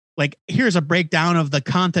here's a breakdown of the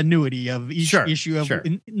continuity of each issue of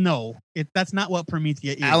no, that's not what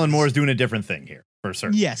Promethea is. Alan Moore's doing a different thing here for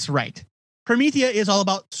certain. Yes, right. Promethea is all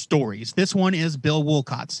about stories. This one is Bill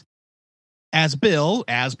Wolcott's. As Bill,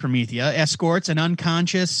 as Promethea, escorts an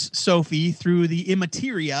unconscious Sophie through the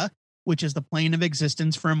Immateria, which is the plane of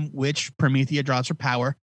existence from which Promethea draws her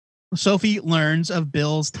power, Sophie learns of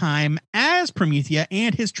Bill's time as Promethea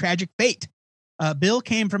and his tragic fate. Bill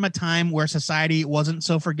came from a time where society wasn't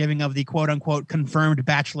so forgiving of the quote-unquote confirmed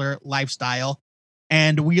bachelor lifestyle,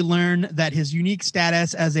 and we learn that his unique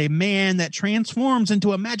status as a man that transforms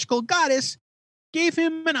into a magical goddess gave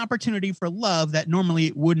him an opportunity for love that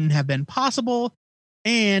normally wouldn't have been possible,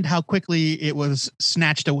 and how quickly it was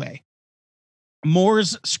snatched away.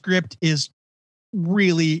 Moore's script is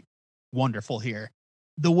really wonderful here.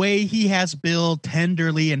 The way he has Bill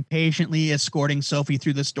tenderly and patiently escorting Sophie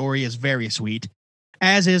through the story is very sweet,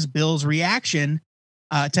 as is Bill's reaction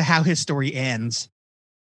to how his story ends.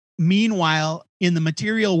 Meanwhile, in the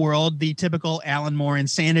material world, the typical Alan Moore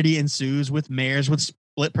insanity ensues with mayors with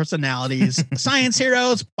split personalities, science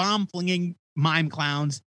heroes, bomb-flinging mime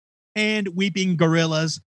clowns, and weeping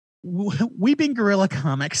gorillas. Weeping Gorilla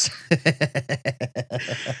Comics.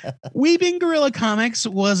 Weeping Gorilla Comics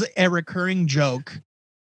was a recurring joke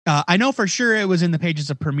I know for sure it was in the pages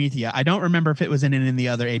of Promethea. I don't remember if it was in the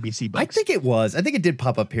other ABC books. I think it was. I think it did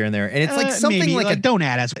pop up here and there. And it's like something maybe, like a don't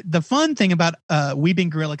add us. The fun thing about Weeping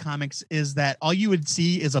Gorilla Comics is that all you would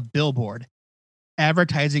see is a billboard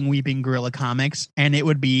advertising Weeping Gorilla Comics, and it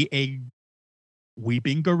would be a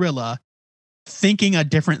weeping gorilla thinking a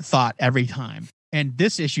different thought every time. And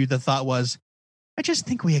this issue, the thought was, I just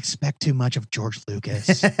think we expect too much of George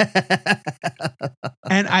Lucas.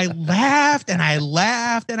 And I laughed and I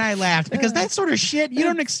laughed and I laughed because that sort of shit, you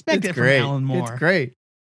don't expect it from Alan Moore. It's great.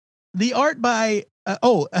 The art by,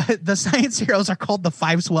 the science heroes are called the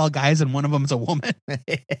Five Swell Guys, and one of them is a woman.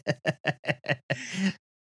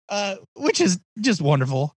 Which is just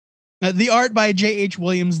wonderful. The art by J.H.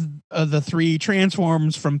 Williams, the three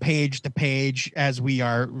transforms from page to page, as we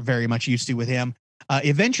are very much used to with him.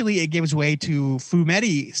 Eventually, it gives way to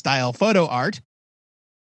fumetti style photo art.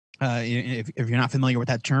 If you're not familiar with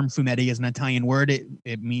that term, fumetti is an Italian word.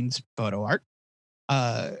 It means photo art.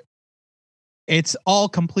 It's all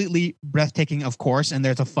completely breathtaking, of course, and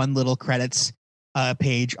there's a fun little credits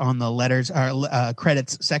page on the letters,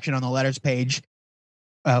 credits section on the letters page,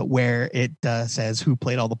 where it says who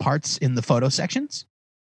played all the parts in the photo sections.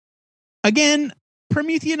 Again,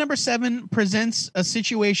 Promethea number 7 presents a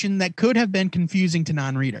situation that could have been confusing to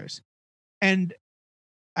non-readers. And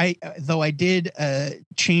though I did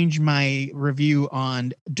change my review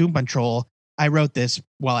on Doom Patrol, I wrote this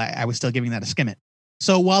while I was still giving that a skim it.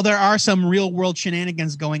 So while there are some real world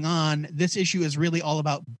shenanigans going on, this issue is really all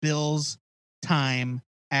about Bill's time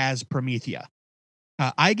as Promethea.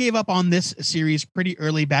 I gave up on this series pretty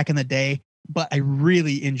early back in the day, but I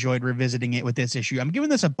really enjoyed revisiting it with this issue. I'm giving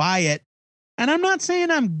this a buy it, and I'm not saying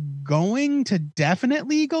I'm going to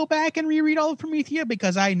definitely go back and reread all of Promethea,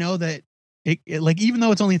 because I know that even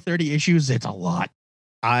though it's only 30 issues, it's a lot.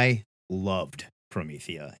 I loved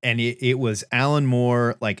Promethea, and it was Alan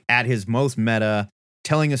Moore, like at his most meta,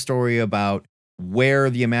 telling a story about where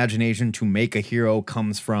the imagination to make a hero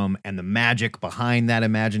comes from and the magic behind that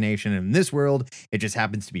imagination. In this world, it just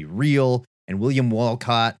happens to be real. And William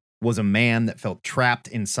Walcott was a man that felt trapped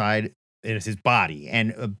inside his body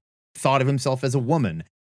and thought of himself as a woman.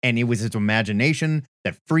 And it was his imagination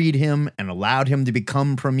that freed him and allowed him to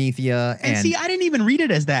become Promethea. And see, I didn't even read it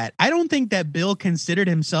as that. I don't think that Bill considered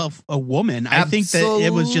himself a woman. I think that it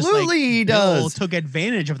was just like Bill took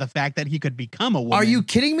advantage of the fact that he could become a woman. Are you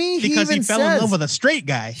kidding me? Because he fell in love with a straight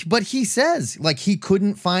guy. But he says, like, he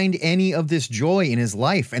couldn't find any of this joy in his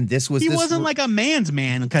life. And this was... He wasn't like a man's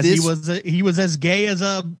man, because he was as gay as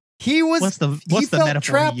a... He was. He felt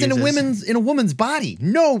trapped in a woman's body.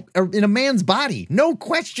 No, in a man's body. No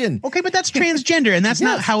question. Okay, but that's transgender, and that's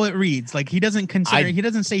not how it reads. Like, he doesn't consider. He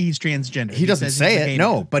doesn't say he's transgender. He doesn't say it.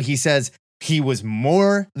 No, but he says he was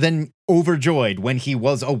more than overjoyed when he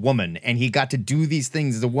was a woman, and he got to do these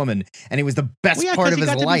things as a woman, and it was the best part of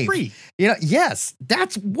his life. You know, yes,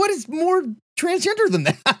 that's what is more transgender than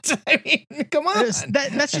that. I mean, come on.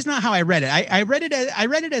 That's just not how I read it. I read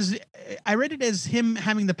it as him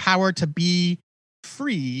having the power to be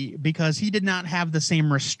free, because he did not have the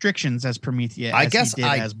same restrictions as Promethea. I guess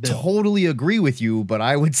I totally agree with you, but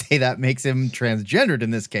I would say that makes him transgendered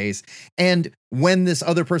in this case. And when this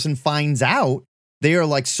other person finds out, they are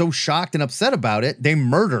like so shocked and upset about it, they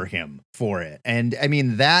murder him for it. And I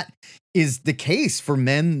mean, that is the case for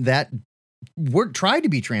men that tried to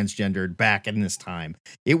be transgendered back in this time.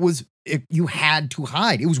 You had to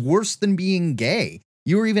hide. It was worse than being gay.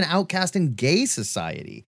 You were even outcast in gay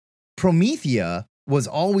society. Promethea was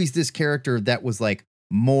always this character that was like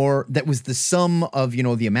that was the sum of, you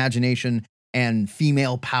know, the imagination and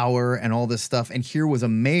female power and all this stuff. And here was a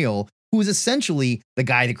male who was essentially the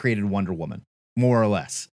guy that created Wonder Woman, more or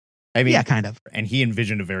less. I mean, yeah, kind of. And he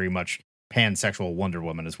envisioned a very much pansexual Wonder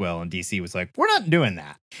Woman as well. And DC was like, we're not doing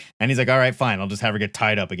that. And he's like, all right, fine. I'll just have her get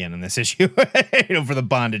tied up again in this issue, you know, for the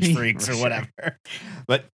bondage freaks or whatever.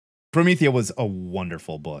 But Promethea was a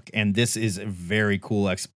wonderful book. And this is a very cool,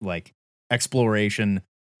 exploration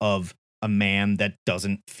of a man that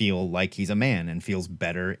doesn't feel like he's a man and feels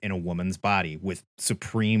better in a woman's body with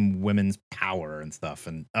supreme women's power and stuff.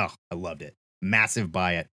 And I loved it. Massive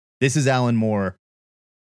buy it. This is Alan Moore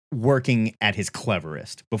working at his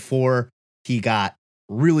cleverest before he got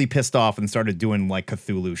really pissed off and started doing like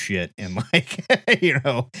Cthulhu shit and like, you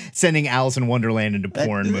know, sending Alice in Wonderland into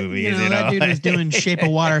porn movies. You know, that dude was doing Shape of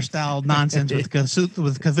Water style nonsense with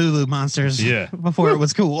Cthulhu monsters before it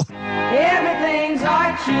was cool. Everything's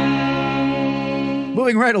Archie.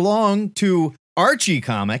 Moving right along to Archie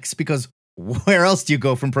comics, because where else do you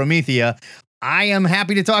go from Promethea? I am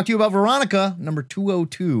happy to talk to you about Veronica, number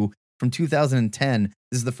 202 from 2010.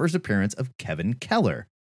 This is the first appearance of Kevin Keller.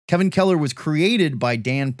 Kevin Keller was created by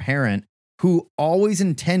Dan Parent, who always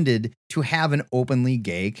intended to have an openly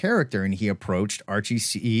gay character. And he approached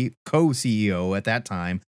Archie co-CEO at that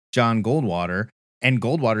time, John Goldwater, and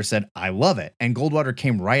Goldwater said, I love it. And Goldwater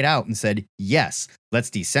came right out and said, yes, let's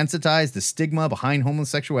desensitize the stigma behind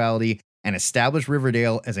homosexuality and establish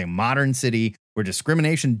Riverdale as a modern city where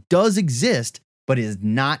discrimination does exist, but is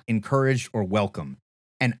not encouraged or welcome.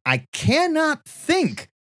 And I cannot think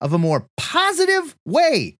of a more positive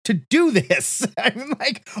way to do this. I mean,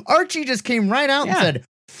 like, Archie just came right out and said,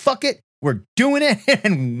 fuck it, we're doing it,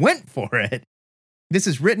 and went for it. This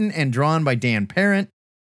is written and drawn by Dan Parent.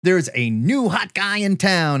 There's a new hot guy in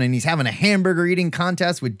town, and he's having a hamburger eating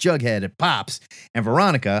contest with Jughead at Pops. And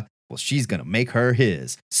Veronica, well, she's going to make her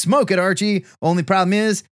his. Smoke it, Archie. Only problem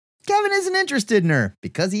is, Kevin isn't interested in her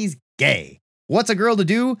because he's gay. What's a girl to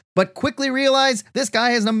do but quickly realize this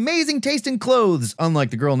guy has an amazing taste in clothes, unlike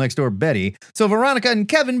the girl next door, Betty. So Veronica and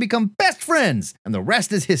Kevin become best friends, and the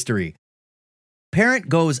rest is history. Parent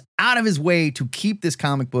goes out of his way to keep this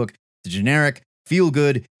comic book the generic,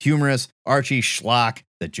 feel-good, humorous Archie schlock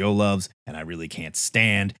that Joe loves and I really can't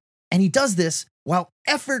stand. And he does this while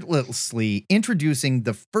effortlessly introducing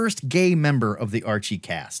the first gay member of the Archie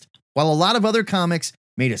cast. While a lot of other comics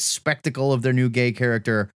made a spectacle of their new gay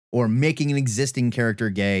character or making an existing character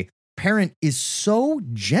gay, Parent is so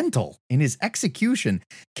gentle in his execution.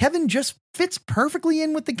 Kevin just fits perfectly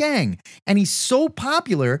in with the gang, and he's so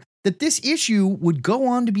popular that this issue would go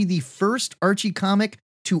on to be the first Archie comic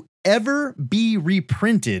to ever be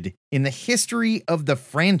reprinted in the history of the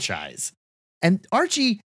franchise. And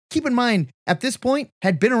Archie, keep in mind, at this point,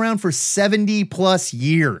 had been around for 70 plus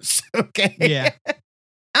years. Okay. Yeah.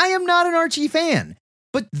 I am not an Archie fan,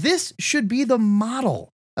 but this should be the model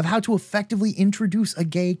of how to effectively introduce a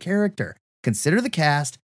gay character. Consider the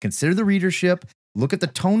cast, consider the readership, look at the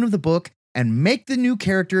tone of the book, and make the new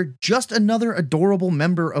character just another adorable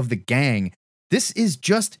member of the gang. This is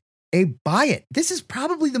just a buy it. This is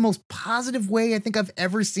probably the most positive way I think I've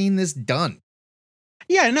ever seen this done.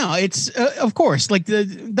 Yeah, no, it's of course, like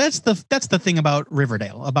that's the thing about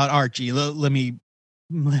Riverdale, about Archie. Let me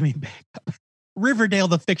back up. Riverdale,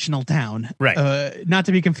 the fictional town, right? Not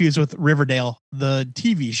to be confused with Riverdale, the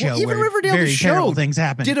TV show. Well, even where Riverdale, very the show, terrible things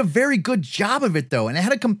happen. Did a very good job of it though, and it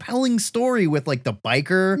had a compelling story with like the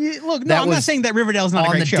biker. Yeah, look, no, I'm not saying that Riverdale is not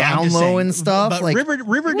a great show. On the down low and stuff, but like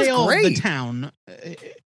Riverdale, the town,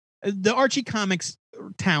 the Archie Comics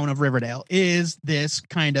town of Riverdale is this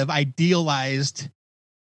kind of idealized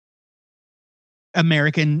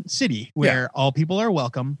American city where all people are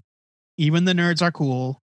welcome, even the nerds are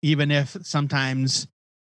cool. Even if sometimes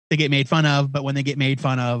they get made fun of, but when they get made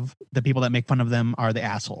fun of, the people that make fun of them are the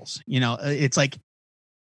assholes. You know, it's like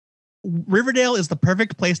Riverdale is the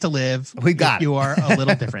perfect place to live. We got it. You are a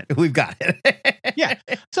little different. We've got it. Yeah.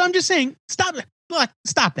 So I'm just saying, stop that.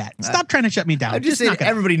 Stop trying to shut me down. I'm just saying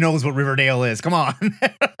everybody knows what Riverdale is. Come on.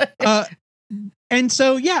 And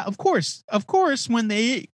so, yeah, of course, when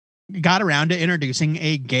they got around to introducing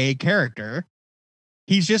a gay character,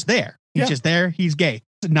 he's just there. He's just there. He's gay.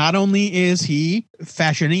 Not only is he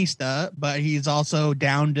fashionista, but he's also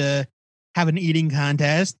down to have an eating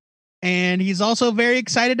contest. And he's also very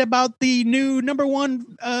excited about the new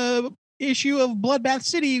 #1 issue of Bloodbath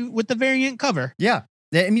City with the variant cover. Yeah.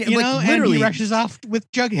 I mean, you like, know, literally, and he rushes off with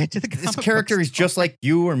Jughead to the comic this character book is just like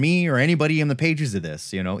you or me or anybody in the pages of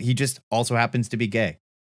this. You know, he just also happens to be gay.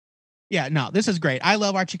 Yeah, no, this is great. I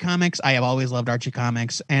love Archie Comics. I have always loved Archie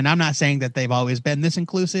Comics. And I'm not saying that they've always been this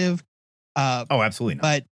inclusive. Absolutely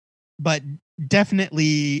not. But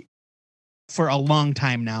definitely for a long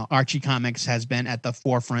time now, Archie Comics has been at the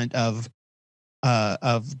forefront of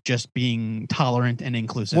just being tolerant and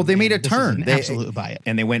inclusive. Well, they made a turn. They absolutely buy it.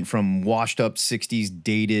 And they went from washed up 60s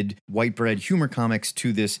dated white bread humor comics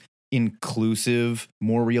to this inclusive,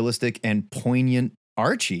 more realistic and poignant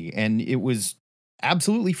Archie. And it was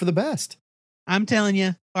absolutely for the best. I'm telling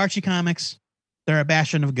you, Archie Comics, they're a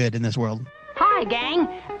bastion of good in this world. Hi, gang.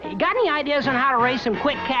 You got any ideas on how to raise some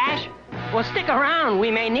quick cash? Well, stick around.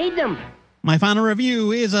 We may need them. My final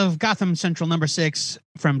review is of Gotham Central #6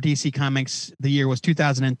 from DC Comics. The year was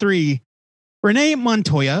 2003. Renee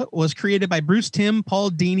Montoya was created by Bruce Timm, Paul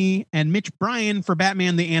Dini, and Mitch Bryan for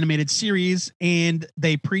Batman the Animated Series, and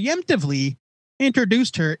they preemptively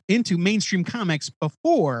introduced her into mainstream comics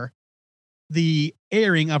before the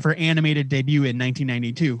airing of her animated debut in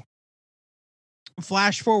 1992.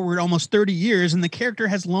 Flash forward almost 30 years, and the character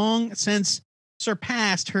has long since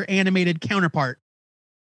surpassed her animated counterpart.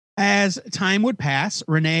 As time would pass,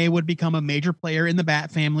 Renee would become a major player in the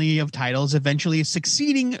Bat family of titles, eventually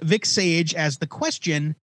succeeding Vic Sage as the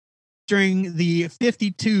Question during the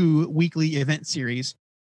 52 weekly event series.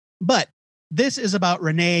 But this is about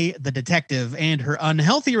Renee, the detective, and her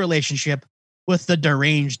unhealthy relationship with the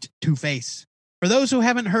deranged Two-Face. For those who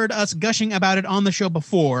haven't heard us gushing about it on the show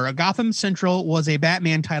before, Gotham Central was a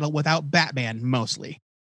Batman title without Batman, mostly.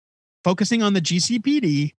 Focusing on the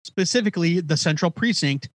GCPD, specifically the Central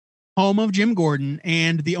Precinct, home of Jim Gordon,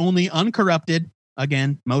 and the only uncorrupted,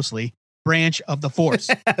 again, mostly, branch of the force.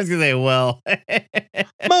 I was going to say, well,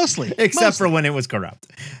 Mostly. except for when it was corrupt.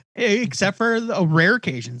 Except for the rare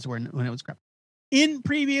occasions when it was corrupt. In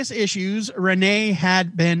previous issues, Renee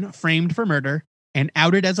had been framed for murder and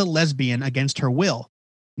outed as a lesbian against her will.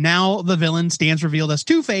 Now the villain stands revealed as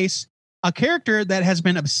Two-Face, a character that has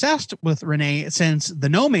been obsessed with Renee since the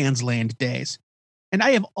No Man's Land days. And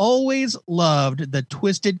I have always loved the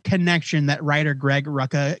twisted connection that writer Greg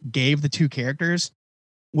Rucka gave the two characters,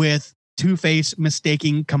 with Two-Face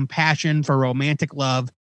mistaking compassion for romantic love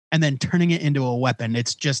and then turning it into a weapon.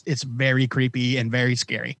 It's very creepy and very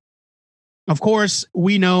scary. Of course,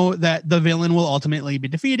 we know that the villain will ultimately be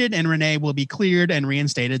defeated and Renee will be cleared and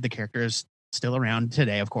reinstated. The character is still around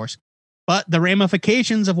today, of course. But the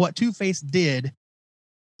ramifications of what Two-Face did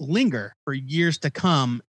linger for years to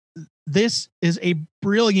come. This is a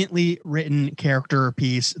brilliantly written character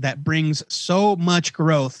piece that brings so much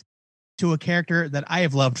growth to a character that I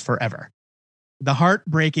have loved forever. The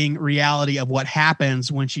heartbreaking reality of what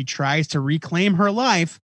happens when she tries to reclaim her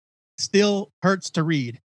life still hurts to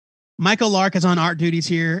read. Michael Lark is on art duties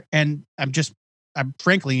here, and I'm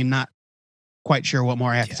frankly not quite sure what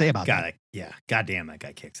more I have to say about that. Yeah, goddamn, that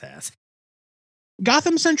guy kicks ass.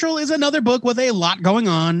 Gotham Central is another book with a lot going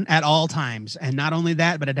on at all times. And not only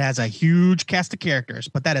that, but it has a huge cast of characters,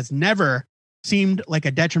 but that has never seemed like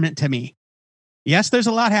a detriment to me. Yes, there's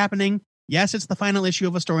a lot happening. Yes, it's the final issue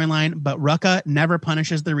of a storyline, but Rucka never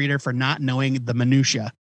punishes the reader for not knowing the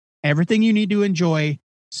minutia. Everything you need to enjoy,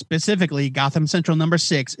 specifically Gotham Central number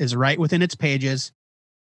 6, is right within its pages.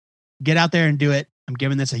 Get out there and do it. I'm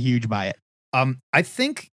giving this a huge buy it. I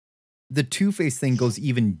think the Two-Face thing goes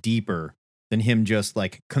even deeper than him just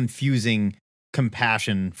like confusing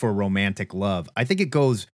compassion for romantic love. I think it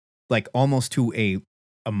goes like almost to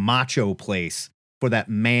a macho place for that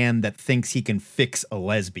man that thinks he can fix a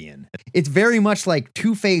lesbian. It's very much like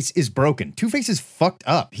Two-Face is broken. Two-Face is fucked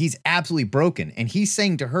up. He's absolutely broken. And he's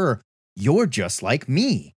saying to her, you're just like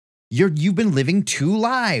me. You've been living two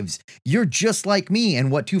lives. You're just like me.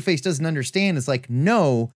 And what Two-Face doesn't understand is like,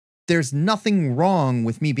 no, there's nothing wrong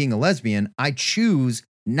with me being a lesbian. I choose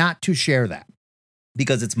not to share that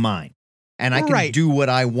because it's mine and I can do what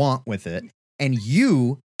I want with it. And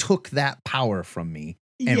you took that power from me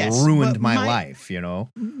and ruined my life, you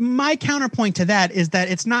know? My counterpoint to that is that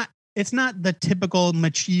it's not the typical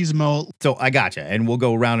machismo. So I gotcha. And we'll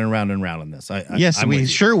go round and round and round on this. Yes, we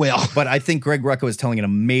sure will. But I think Greg Rucka is telling an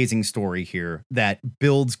amazing story here that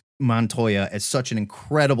builds Montoya as such an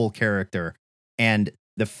incredible character. And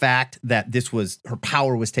the fact that her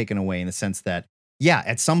power was taken away in the sense that, yeah,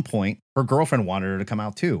 at some point her girlfriend wanted her to come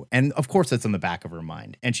out too. And of course it's in the back of her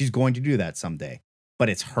mind and she's going to do that someday, but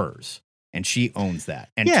it's hers. And she owns that.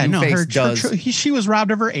 And she was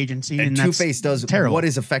robbed of her agency. And Two-Face does what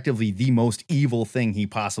is effectively the most evil thing he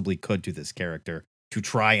possibly could to this character to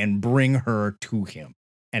try and bring her to him.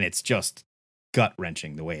 And it's just gut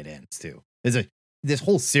wrenching the way it ends too. This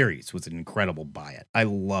whole series was an incredible buy it. I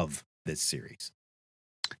love this series.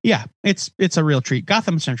 Yeah, it's a real treat.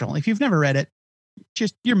 Gotham Central. If you've never read it,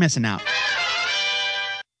 you're missing out.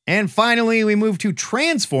 And finally, we move to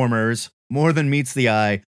Transformers: More Than Meets the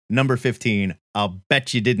Eye, number 15. I'll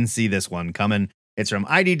bet you didn't see this one coming. It's from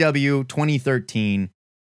IDW 2013.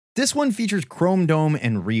 This one features Chrome Dome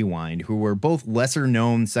and Rewind, who were both lesser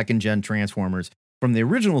known second-gen Transformers from the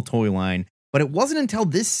original toy line, but it wasn't until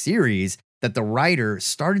this series that the writer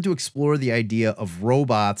started to explore the idea of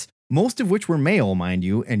robots, most of which were male, mind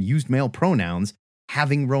you, and used male pronouns,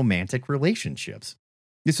 having romantic relationships.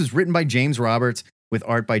 This was written by James Roberts with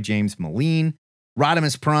art by James Moline.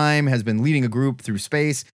 Rodimus Prime has been leading a group through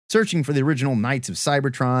space, searching for the original Knights of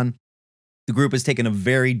Cybertron. The group has taken a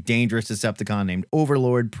very dangerous Decepticon named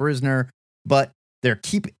Overlord prisoner, but they're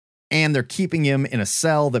keeping him in a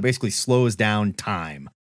cell that basically slows down time,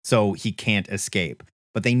 so he can't escape.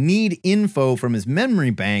 But they need info from his memory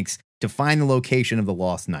banks to find the location of the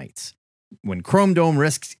Lost Knights. When Chrome Dome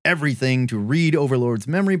risks everything to read Overlord's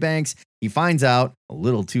memory banks, he finds out, a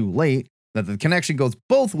little too late, that the connection goes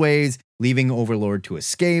both ways, leaving Overlord to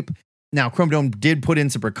escape. Now, Chrome Dome did put in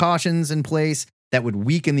some precautions in place that would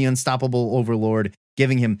weaken the unstoppable Overlord,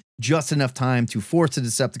 giving him just enough time to force the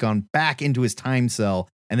Decepticon back into his time cell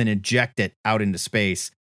and then eject it out into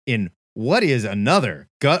space in what is another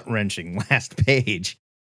gut-wrenching last page.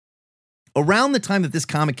 Around the time that this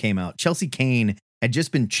comic came out, Chelsea Kane had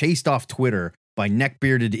just been chased off Twitter by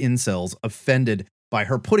neck-bearded incels offended by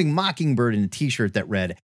her putting Mockingbird in a t-shirt that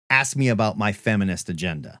read, "Ask me about my feminist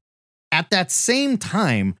agenda." At that same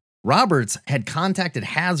time, Roberts had contacted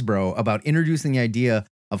Hasbro about introducing the idea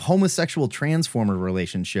of homosexual Transformer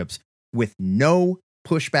relationships with no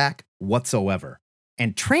pushback whatsoever.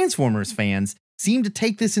 And Transformers fans seemed to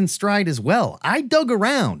take this in stride as well. I dug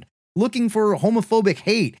around looking for homophobic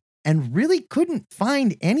hate and really couldn't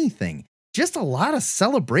find anything. Just a lot of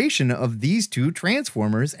celebration of these two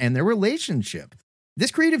Transformers and their relationship.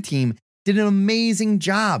 This creative team did an amazing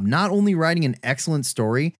job, not only writing an excellent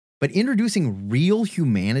story, but introducing real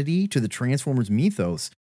humanity to the Transformers mythos,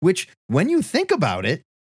 which, when you think about it,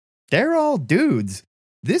 they're all dudes.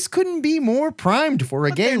 This couldn't be more primed for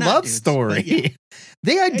a gay love story. Yeah.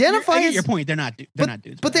 They identify I get your point. They're not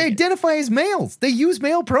dudes. But they identify as males. They use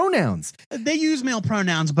male pronouns. They use male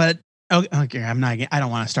pronouns, but okay, I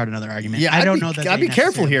don't want to start another argument. Yeah, I don't know that. I'd be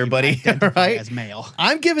careful here, buddy. Right? As male.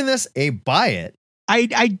 I'm giving this a buy it.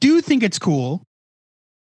 I do think it's cool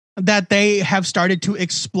that they have started to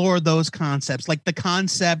explore those concepts, like the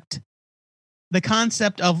concept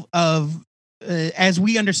of as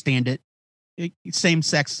we understand it,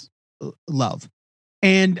 same-sex love.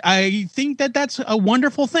 And I think that that's a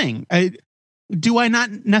wonderful thing. Do I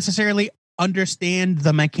not necessarily understand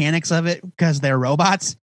the mechanics of it because they're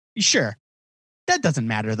robots? Sure. That doesn't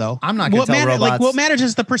matter, though. I'm not going to tell robots. Like, what matters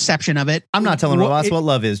is the perception of it. I'm not telling robots what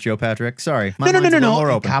love is, Joe Patrick. Sorry.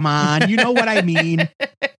 No. Come on. You know what I mean.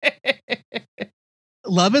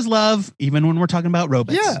 Love is love, even when we're talking about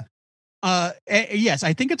robots. Yeah. Yes,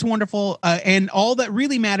 I think it's wonderful. And all that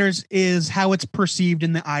really matters is how it's perceived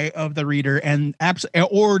in the eye of the reader and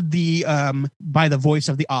or the by the voice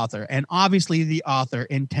of the author. And obviously the author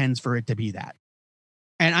intends for it to be that.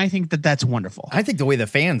 And I think that that's wonderful. I think the way the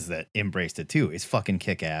fans that embraced it too is fucking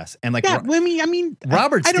kick ass. And like, yeah, I mean,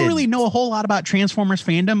 Roberts, I don't really know a whole lot about Transformers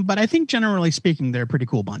fandom, but I think generally speaking, they're a pretty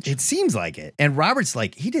cool bunch. It seems like it. And Roberts,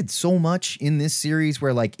 like, he did so much in this series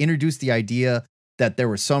where like introduced the idea that there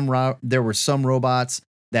were some robots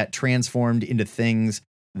that transformed into things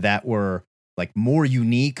that were like more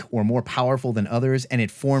unique or more powerful than others, and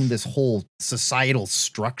it formed this whole societal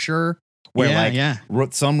structure where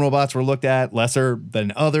some robots were looked at lesser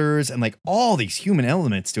than others, and like all these human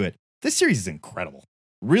elements to it. This series is incredible,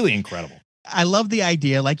 really incredible. I love the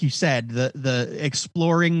idea, like you said, the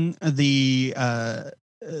exploring the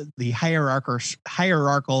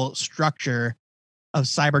hierarchical structure of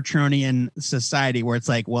Cybertronian society, where it's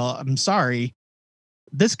like, well, I'm sorry,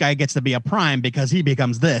 this guy gets to be a prime because he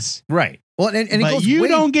becomes this. Right. Well, and it but goes you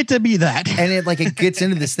don't get to be that. And it gets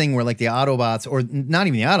into this thing where like the Autobots, or not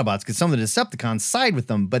even the Autobots, because some of the Decepticons side with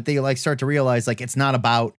them, but they like start to realize like it's not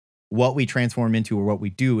about what we transform into or what we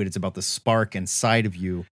do. It's about the spark and side of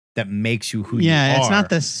you that makes you who you are. Yeah, it's not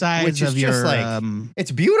the size of your...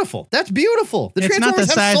 it's beautiful. That's beautiful. It's not the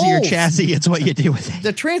size of your chassis. It's what you do with it.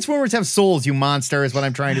 The Transformers have souls, you monster, is what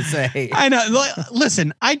I'm trying to say. I know.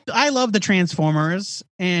 Listen, I love the Transformers,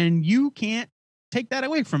 and you can't take that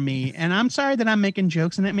away from me. And I'm sorry that I'm making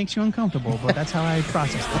jokes and that makes you uncomfortable, but that's how I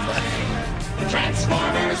process them. The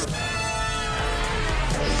Transformers!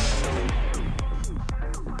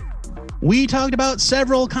 We talked about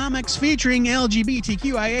several comics featuring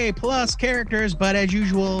LGBTQIA plus characters, but as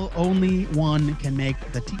usual, only one can make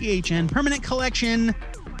the THN permanent collection.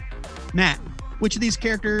 Matt, which of these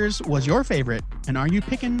characters was your favorite, and are you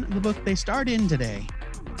picking the book they starred in today?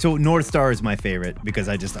 So North Star is my favorite because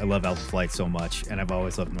I love Alpha Flight so much, and I've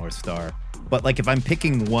always loved North Star. But like if I'm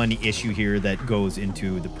picking one issue here that goes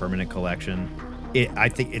into the permanent collection, I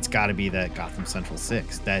think it's got to be that Gotham Central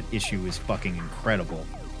 6. That issue is fucking incredible.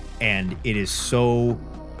 And it is a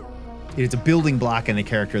building block in the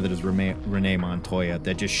character that is Renee Montoya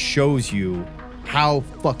that just shows you how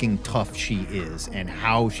fucking tough she is and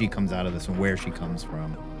how she comes out of this and where she comes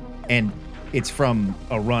from. And it's from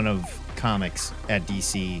a run of comics at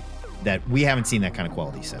DC that we haven't seen that kind of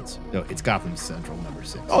quality since. So it's Gotham Central number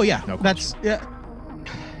 6. Oh yeah, no that's yeah.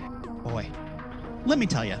 Boy, let me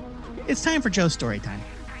tell you, it's time for Joe's story time.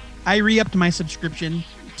 I re-upped my subscription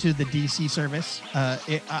to the DC service.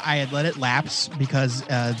 I had let it lapse because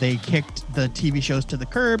they kicked the TV shows to the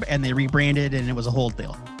curb and they rebranded, and it was a whole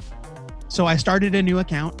deal. So I started a new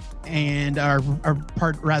account, and I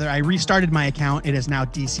restarted my account. It is now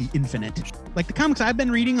DC Infinite. Like the comics I've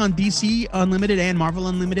been reading on DC Unlimited and Marvel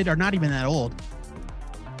Unlimited are not even that old.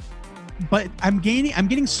 But I'm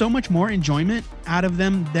getting so much more enjoyment out of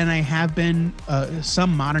them than I have been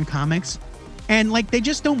some modern comics. And like they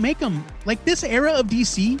just don't make them. Like this era of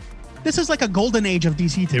DC, this is like a golden age of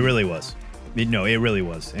DC to me. It really was. No, it really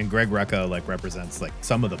was. And Greg Rucka like represents like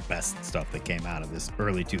some of the best stuff that came out of this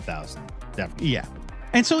early 2000s. Definitely. Yeah.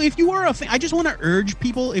 And so if you are a fan, I just want to urge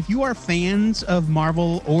people, if you are fans of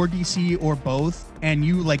Marvel or DC or both, and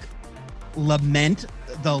you like lament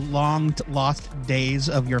the long lost days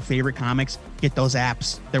of your favorite comics, get those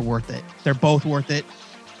apps. They're worth it. They're both worth it.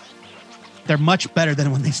 They're much better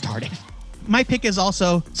than when they started. My pick is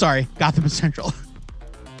also, Gotham Central.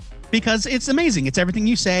 Because it's amazing. It's everything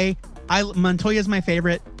you say. Montoya is my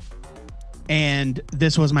favorite. And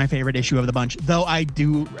this was my favorite issue of the bunch, though I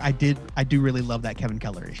do really love that Kevin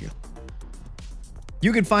Keller issue.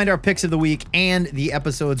 You can find our picks of the week and the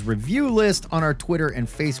episode's review list on our Twitter and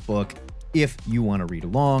Facebook if you want to read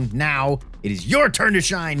along. Now, it is your turn to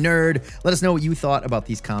shine, nerd. Let us know what you thought about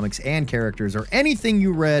these comics and characters or anything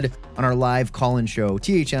you read on our live call-in show,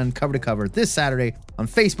 THN Cover to Cover, this Saturday on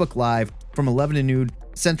Facebook Live from 11 to noon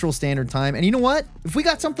Central Standard Time. And you know what? If we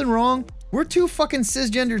got something wrong, we're two fucking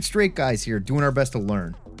cisgendered straight guys here doing our best to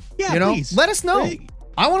learn. Yeah, you know, please. Let us know. Right.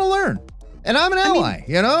 I want to learn. And I'm an ally,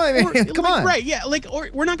 you know? I mean, come on. Right, yeah. Or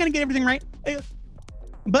we're not going to get everything right.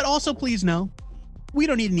 But also, please know, we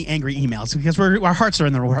don't need any angry emails because our hearts are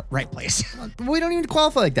in the right place. We don't even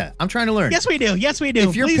qualify like that. I'm trying to learn. Yes, we do. Yes, we do.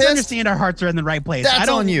 If you're Please pissed, understand our hearts are in the right place. That's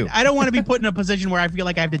on you. I don't want to be put in a position where I feel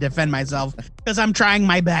like I have to defend myself because I'm trying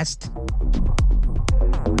my best.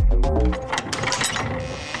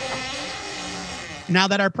 Now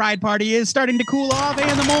that our Pride Party is starting to cool off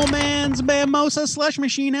and the Mole Man's Mimosa slush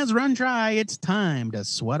machine has run dry, it's time to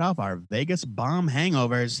sweat off our Vegas bomb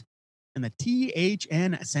hangovers in the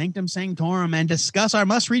THN Sanctum Sanctorum and discuss our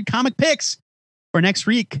must-read comic picks for next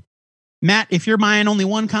week. Matt, if you're buying only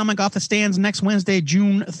one comic off the stands next Wednesday,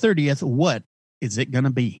 June 30th, what is it going to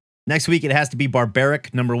be? Next week, it has to be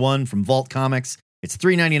Barbaric, #1 from Vault Comics. It's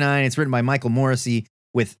 $3.99. It's written by Michael Morrissey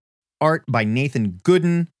with art by Nathan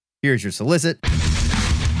Gooden. Here's your solicit.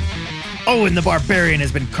 Owen the Barbarian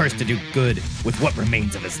has been cursed to do good with what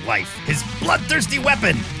remains of his life. His bloodthirsty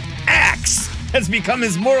weapon, axe, has become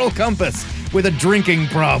his moral compass with a drinking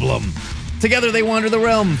problem. Together they wander the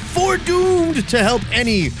realm, foredoomed to help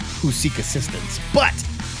any who seek assistance. But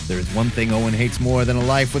there is one thing Owen hates more than a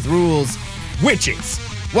life with rules: witches.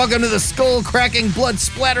 Welcome to the skull-cracking,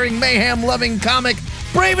 blood-splattering, mayhem-loving comic,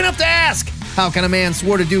 brave enough to ask, how can a man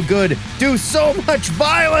swore to do good do so much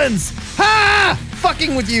violence? Ha!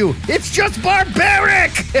 Fucking with you. It's just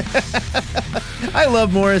barbaric. I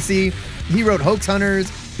love Morrissey. He wrote Hoax Hunters.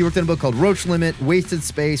 He worked on a book called Roach Limit, Wasted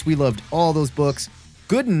Space. We loved all those books.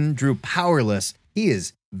 Gooden drew Powerless. He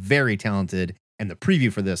is very talented, and the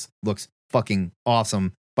preview for this looks fucking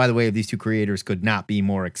awesome. By the way, these two creators could not be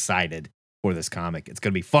more excited for this comic. It's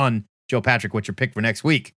going to be fun. Joe Patrick, what's your pick for next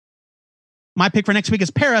week? My pick for next week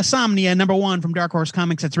is Parasomnia, #1 from Dark Horse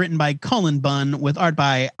Comics. It's written by Cullen Bunn with art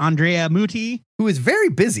by Andrea Muti, who is very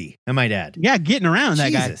busy, I might add. Yeah, getting around,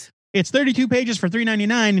 that guy. Jesus. It's 32 pages for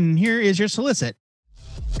 $3.99, and here is your solicit.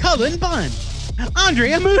 Cullen Bunn,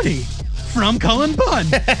 Andrea Muti, from Cullen Bunn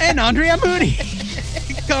and Andrea Muti.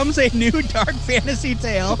 Comes a new dark fantasy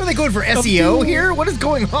tale. Are they going for SEO here? What is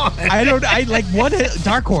going on? What?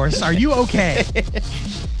 Dark Horse, are you okay?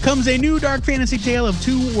 Comes a new dark fantasy tale of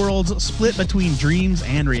two worlds split between dreams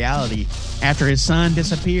and reality. After his son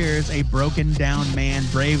disappears, a broken down man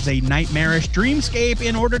braves a nightmarish dreamscape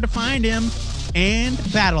in order to find him and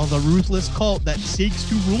battle the ruthless cult that seeks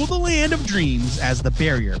to rule the land of dreams as the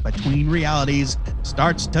barrier between realities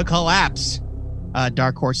starts to collapse.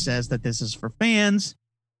 Dark Horse says that this is for fans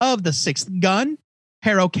of The Sixth Gun,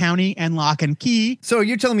 Harrow County, and Lock and Key. So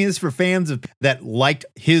you're telling me this is for fans that liked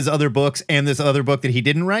his other books and this other book that he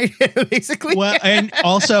didn't write, basically? Well, and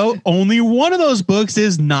also only one of those books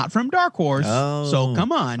is not from Dark Horse. Oh, so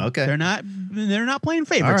come on. Okay. They're not playing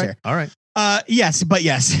favorites here. All right. Yes.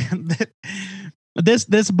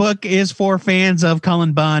 This book is for fans of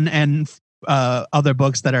Cullen Bunn and other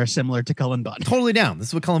books that are similar to Cullen Bunn. Totally down. This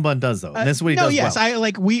is what Cullen Bunn does, though. And this is what he does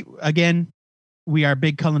well. We are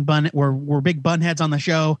big Cullen Bunn. We're big Bunheads on the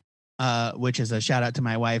show, which is a shout out to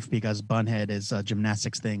my wife because Bunhead is a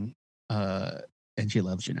gymnastics thing, and she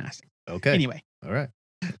loves gymnastics. Okay. Anyway. All right.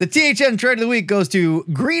 The THN trade of the week goes to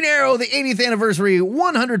Green Arrow, the 80th anniversary,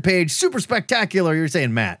 100-page, super spectacular. You're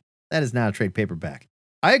saying, Matt, that is not a trade paperback.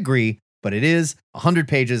 I agree, but it is 100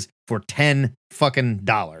 pages for $10 fucking.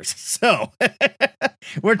 So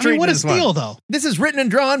we're trading. What a this steal, one. though. This is written and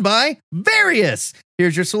drawn by Various.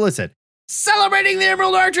 Here's your solicit. Celebrating the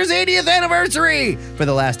Emerald Archer's 80th anniversary! For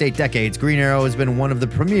the last 8 decades, Green Arrow has been one of the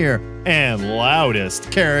premier and loudest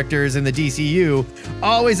characters in the DCU,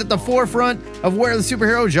 always at the forefront of where the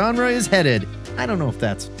superhero genre is headed. I don't know if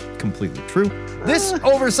that's completely true, This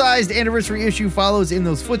oversized anniversary issue follows in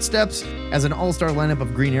those footsteps as an all-star lineup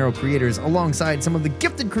of Green Arrow creators alongside some of the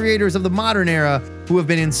gifted creators of the modern era who have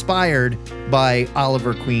been inspired by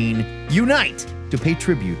Oliver Queen unite to pay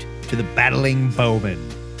tribute to the battling bowman.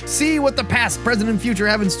 See what the past, present, and future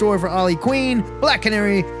have in store for Ollie Queen, Black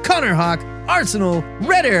Canary, Connor Hawk, Arsenal,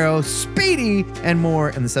 Red Arrow, Speedy, and more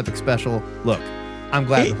in this epic special. Look, I'm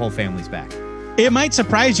glad the whole family's back. It might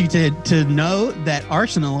surprise you to know that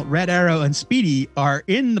Arsenal, Red Arrow, and Speedy are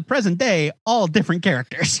in the present day all different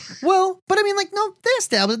characters. Well, but I mean, like, no, they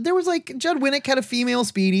established there was like Judd Winnick had a female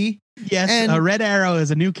Speedy. Yes, And- Red Arrow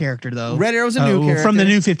is a new character, though. Red Arrow's a new character From the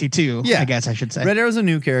new 52, Yeah. I guess I should say. Red Arrow's a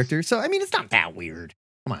new character, so I mean, it's not that weird.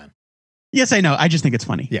 Come on. Yes, I know. I just think it's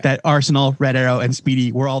funny that Arsenal, Red Arrow, and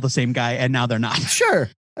Speedy were all the same guy, and now they're not. Sure.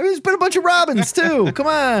 I mean, there's been a bunch of Robins too. Come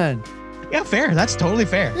on. Yeah, fair. That's totally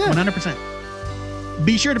fair. Yeah. 100%.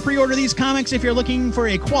 Be sure to pre-order these comics if you're looking for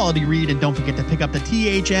a quality read, and don't forget to pick up the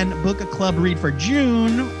THN Book Club read for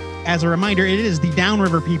June. As a reminder, it is the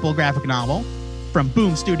Downriver People graphic novel from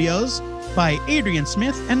Boom Studios by Adrian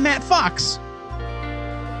Smith and Matt Fox.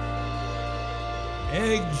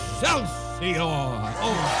 Excelsior!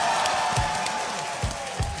 Oh.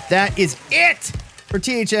 That is it for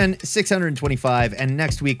THN 625. And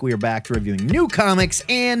next week, we are back to reviewing new comics.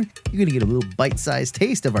 And you're going to get a little bite-sized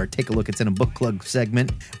taste of our Take a Look at Cinema Book Club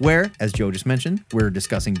segment, where, as Joe just mentioned, we're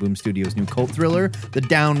discussing Boom Studios' new cult thriller, The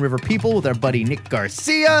Downriver People, with our buddy Nick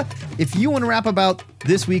Garcia. If you want to rap about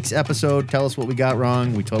this week's episode, tell us what we got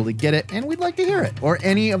wrong. We totally get it, and we'd like to hear it. Or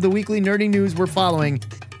any of the weekly nerdy news we're following,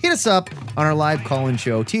 hit us up on our live call-in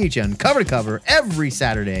show, THN Cover to Cover, every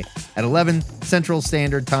Saturday at 11 Central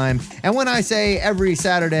Standard Time. And when I say every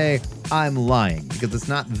Saturday, I'm lying, because it's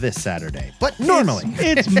not this Saturday, but normally.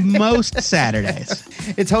 It's most Saturdays.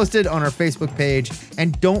 It's hosted on our Facebook page.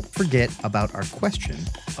 And don't forget about our question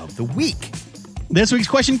of the week. This week's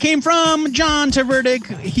question came from John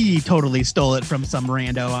Tverdick. He totally stole it from some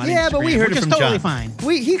rando on Yeah, Instagram, but we heard which it is from totally John.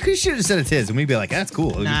 fine. He should have said it's his, and we'd be like, that's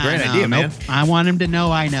cool. It was a great No, idea, man. nope. I want him to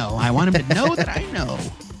know I know. I want him to know that I know.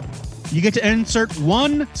 You get to insert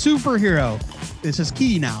one superhero. This is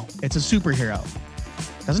key now. It's a superhero.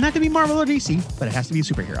 Doesn't have to be Marvel or DC, but it has to be a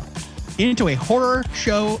superhero. Into a horror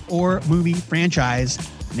show or movie franchise.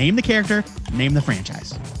 Name the character, name the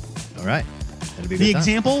franchise. All right. That'll be a The good time.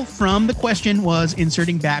 example from the question was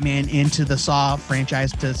inserting Batman into the Saw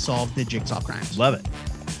franchise to solve the Jigsaw crimes. Love it.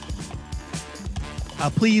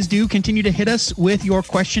 Please do continue to hit us with your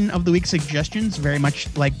question of the week suggestions, very much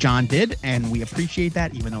like John did, and we appreciate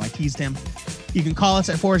that, even though I teased him. You can call us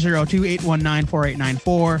at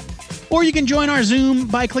 402-819-4894, or you can join our Zoom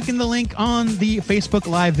by clicking the link on the Facebook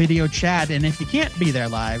Live video chat. And if you can't be there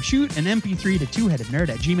live, shoot an MP3 to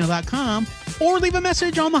twoheadednerd@gmail.com, or leave a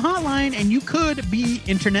message on the hotline, and you could be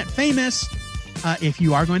internet famous. If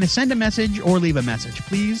you are going to send a message or leave a message,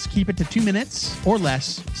 please keep it to 2 minutes or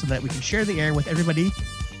less so that we can share the air with everybody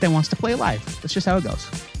that wants to play live. That's just how it goes.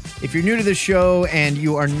 If you're new to this show and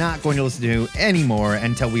you are not going to listen to anymore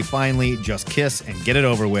until we finally just kiss and get it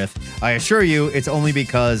over with, I assure you it's only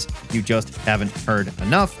because you just haven't heard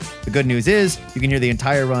enough. The good news is you can hear the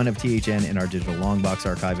entire run of THN in our digital longbox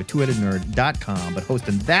archive at twoheadednerd.com, but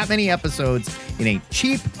hosting that many episodes, it ain't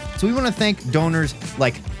cheap. So we want to thank donors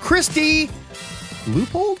like Christy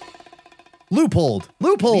Leupold? Leopold.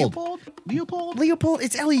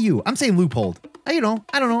 It's Leu. I'm saying Leupold. I don't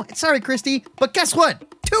know. Sorry, Christy. But guess what?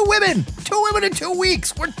 2 women in 2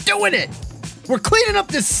 weeks. We're doing it. We're cleaning up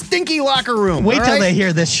this stinky locker room. Wait all till right? they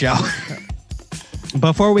hear this show.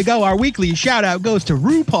 Before we go, our weekly shout out goes to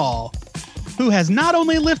RuPaul, who has not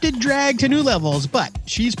only lifted drag to new levels, but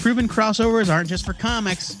she's proven crossovers aren't just for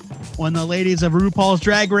comics. When the ladies of RuPaul's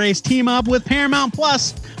Drag Race team up with Paramount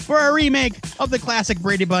Plus for a remake of the classic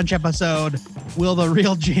Brady Bunch episode, Will the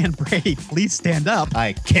Real Jan Brady Please Stand Up?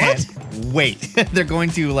 I can't wait. They're going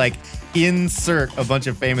to insert a bunch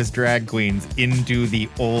of famous drag queens into the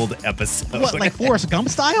old episode. What, like Forrest Gump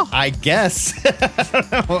style? I guess.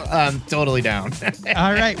 I'm totally down.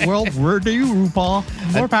 All right, well, we're due, RuPaul.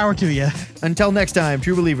 More power to you. Until next time,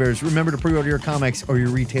 true believers, remember to pre-order your comics or your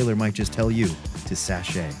retailer might just tell you to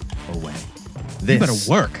sashay away. This better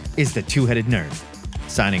work. is the Two-Headed Nerd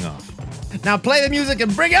signing off. Now play the music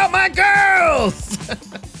and bring out my girls!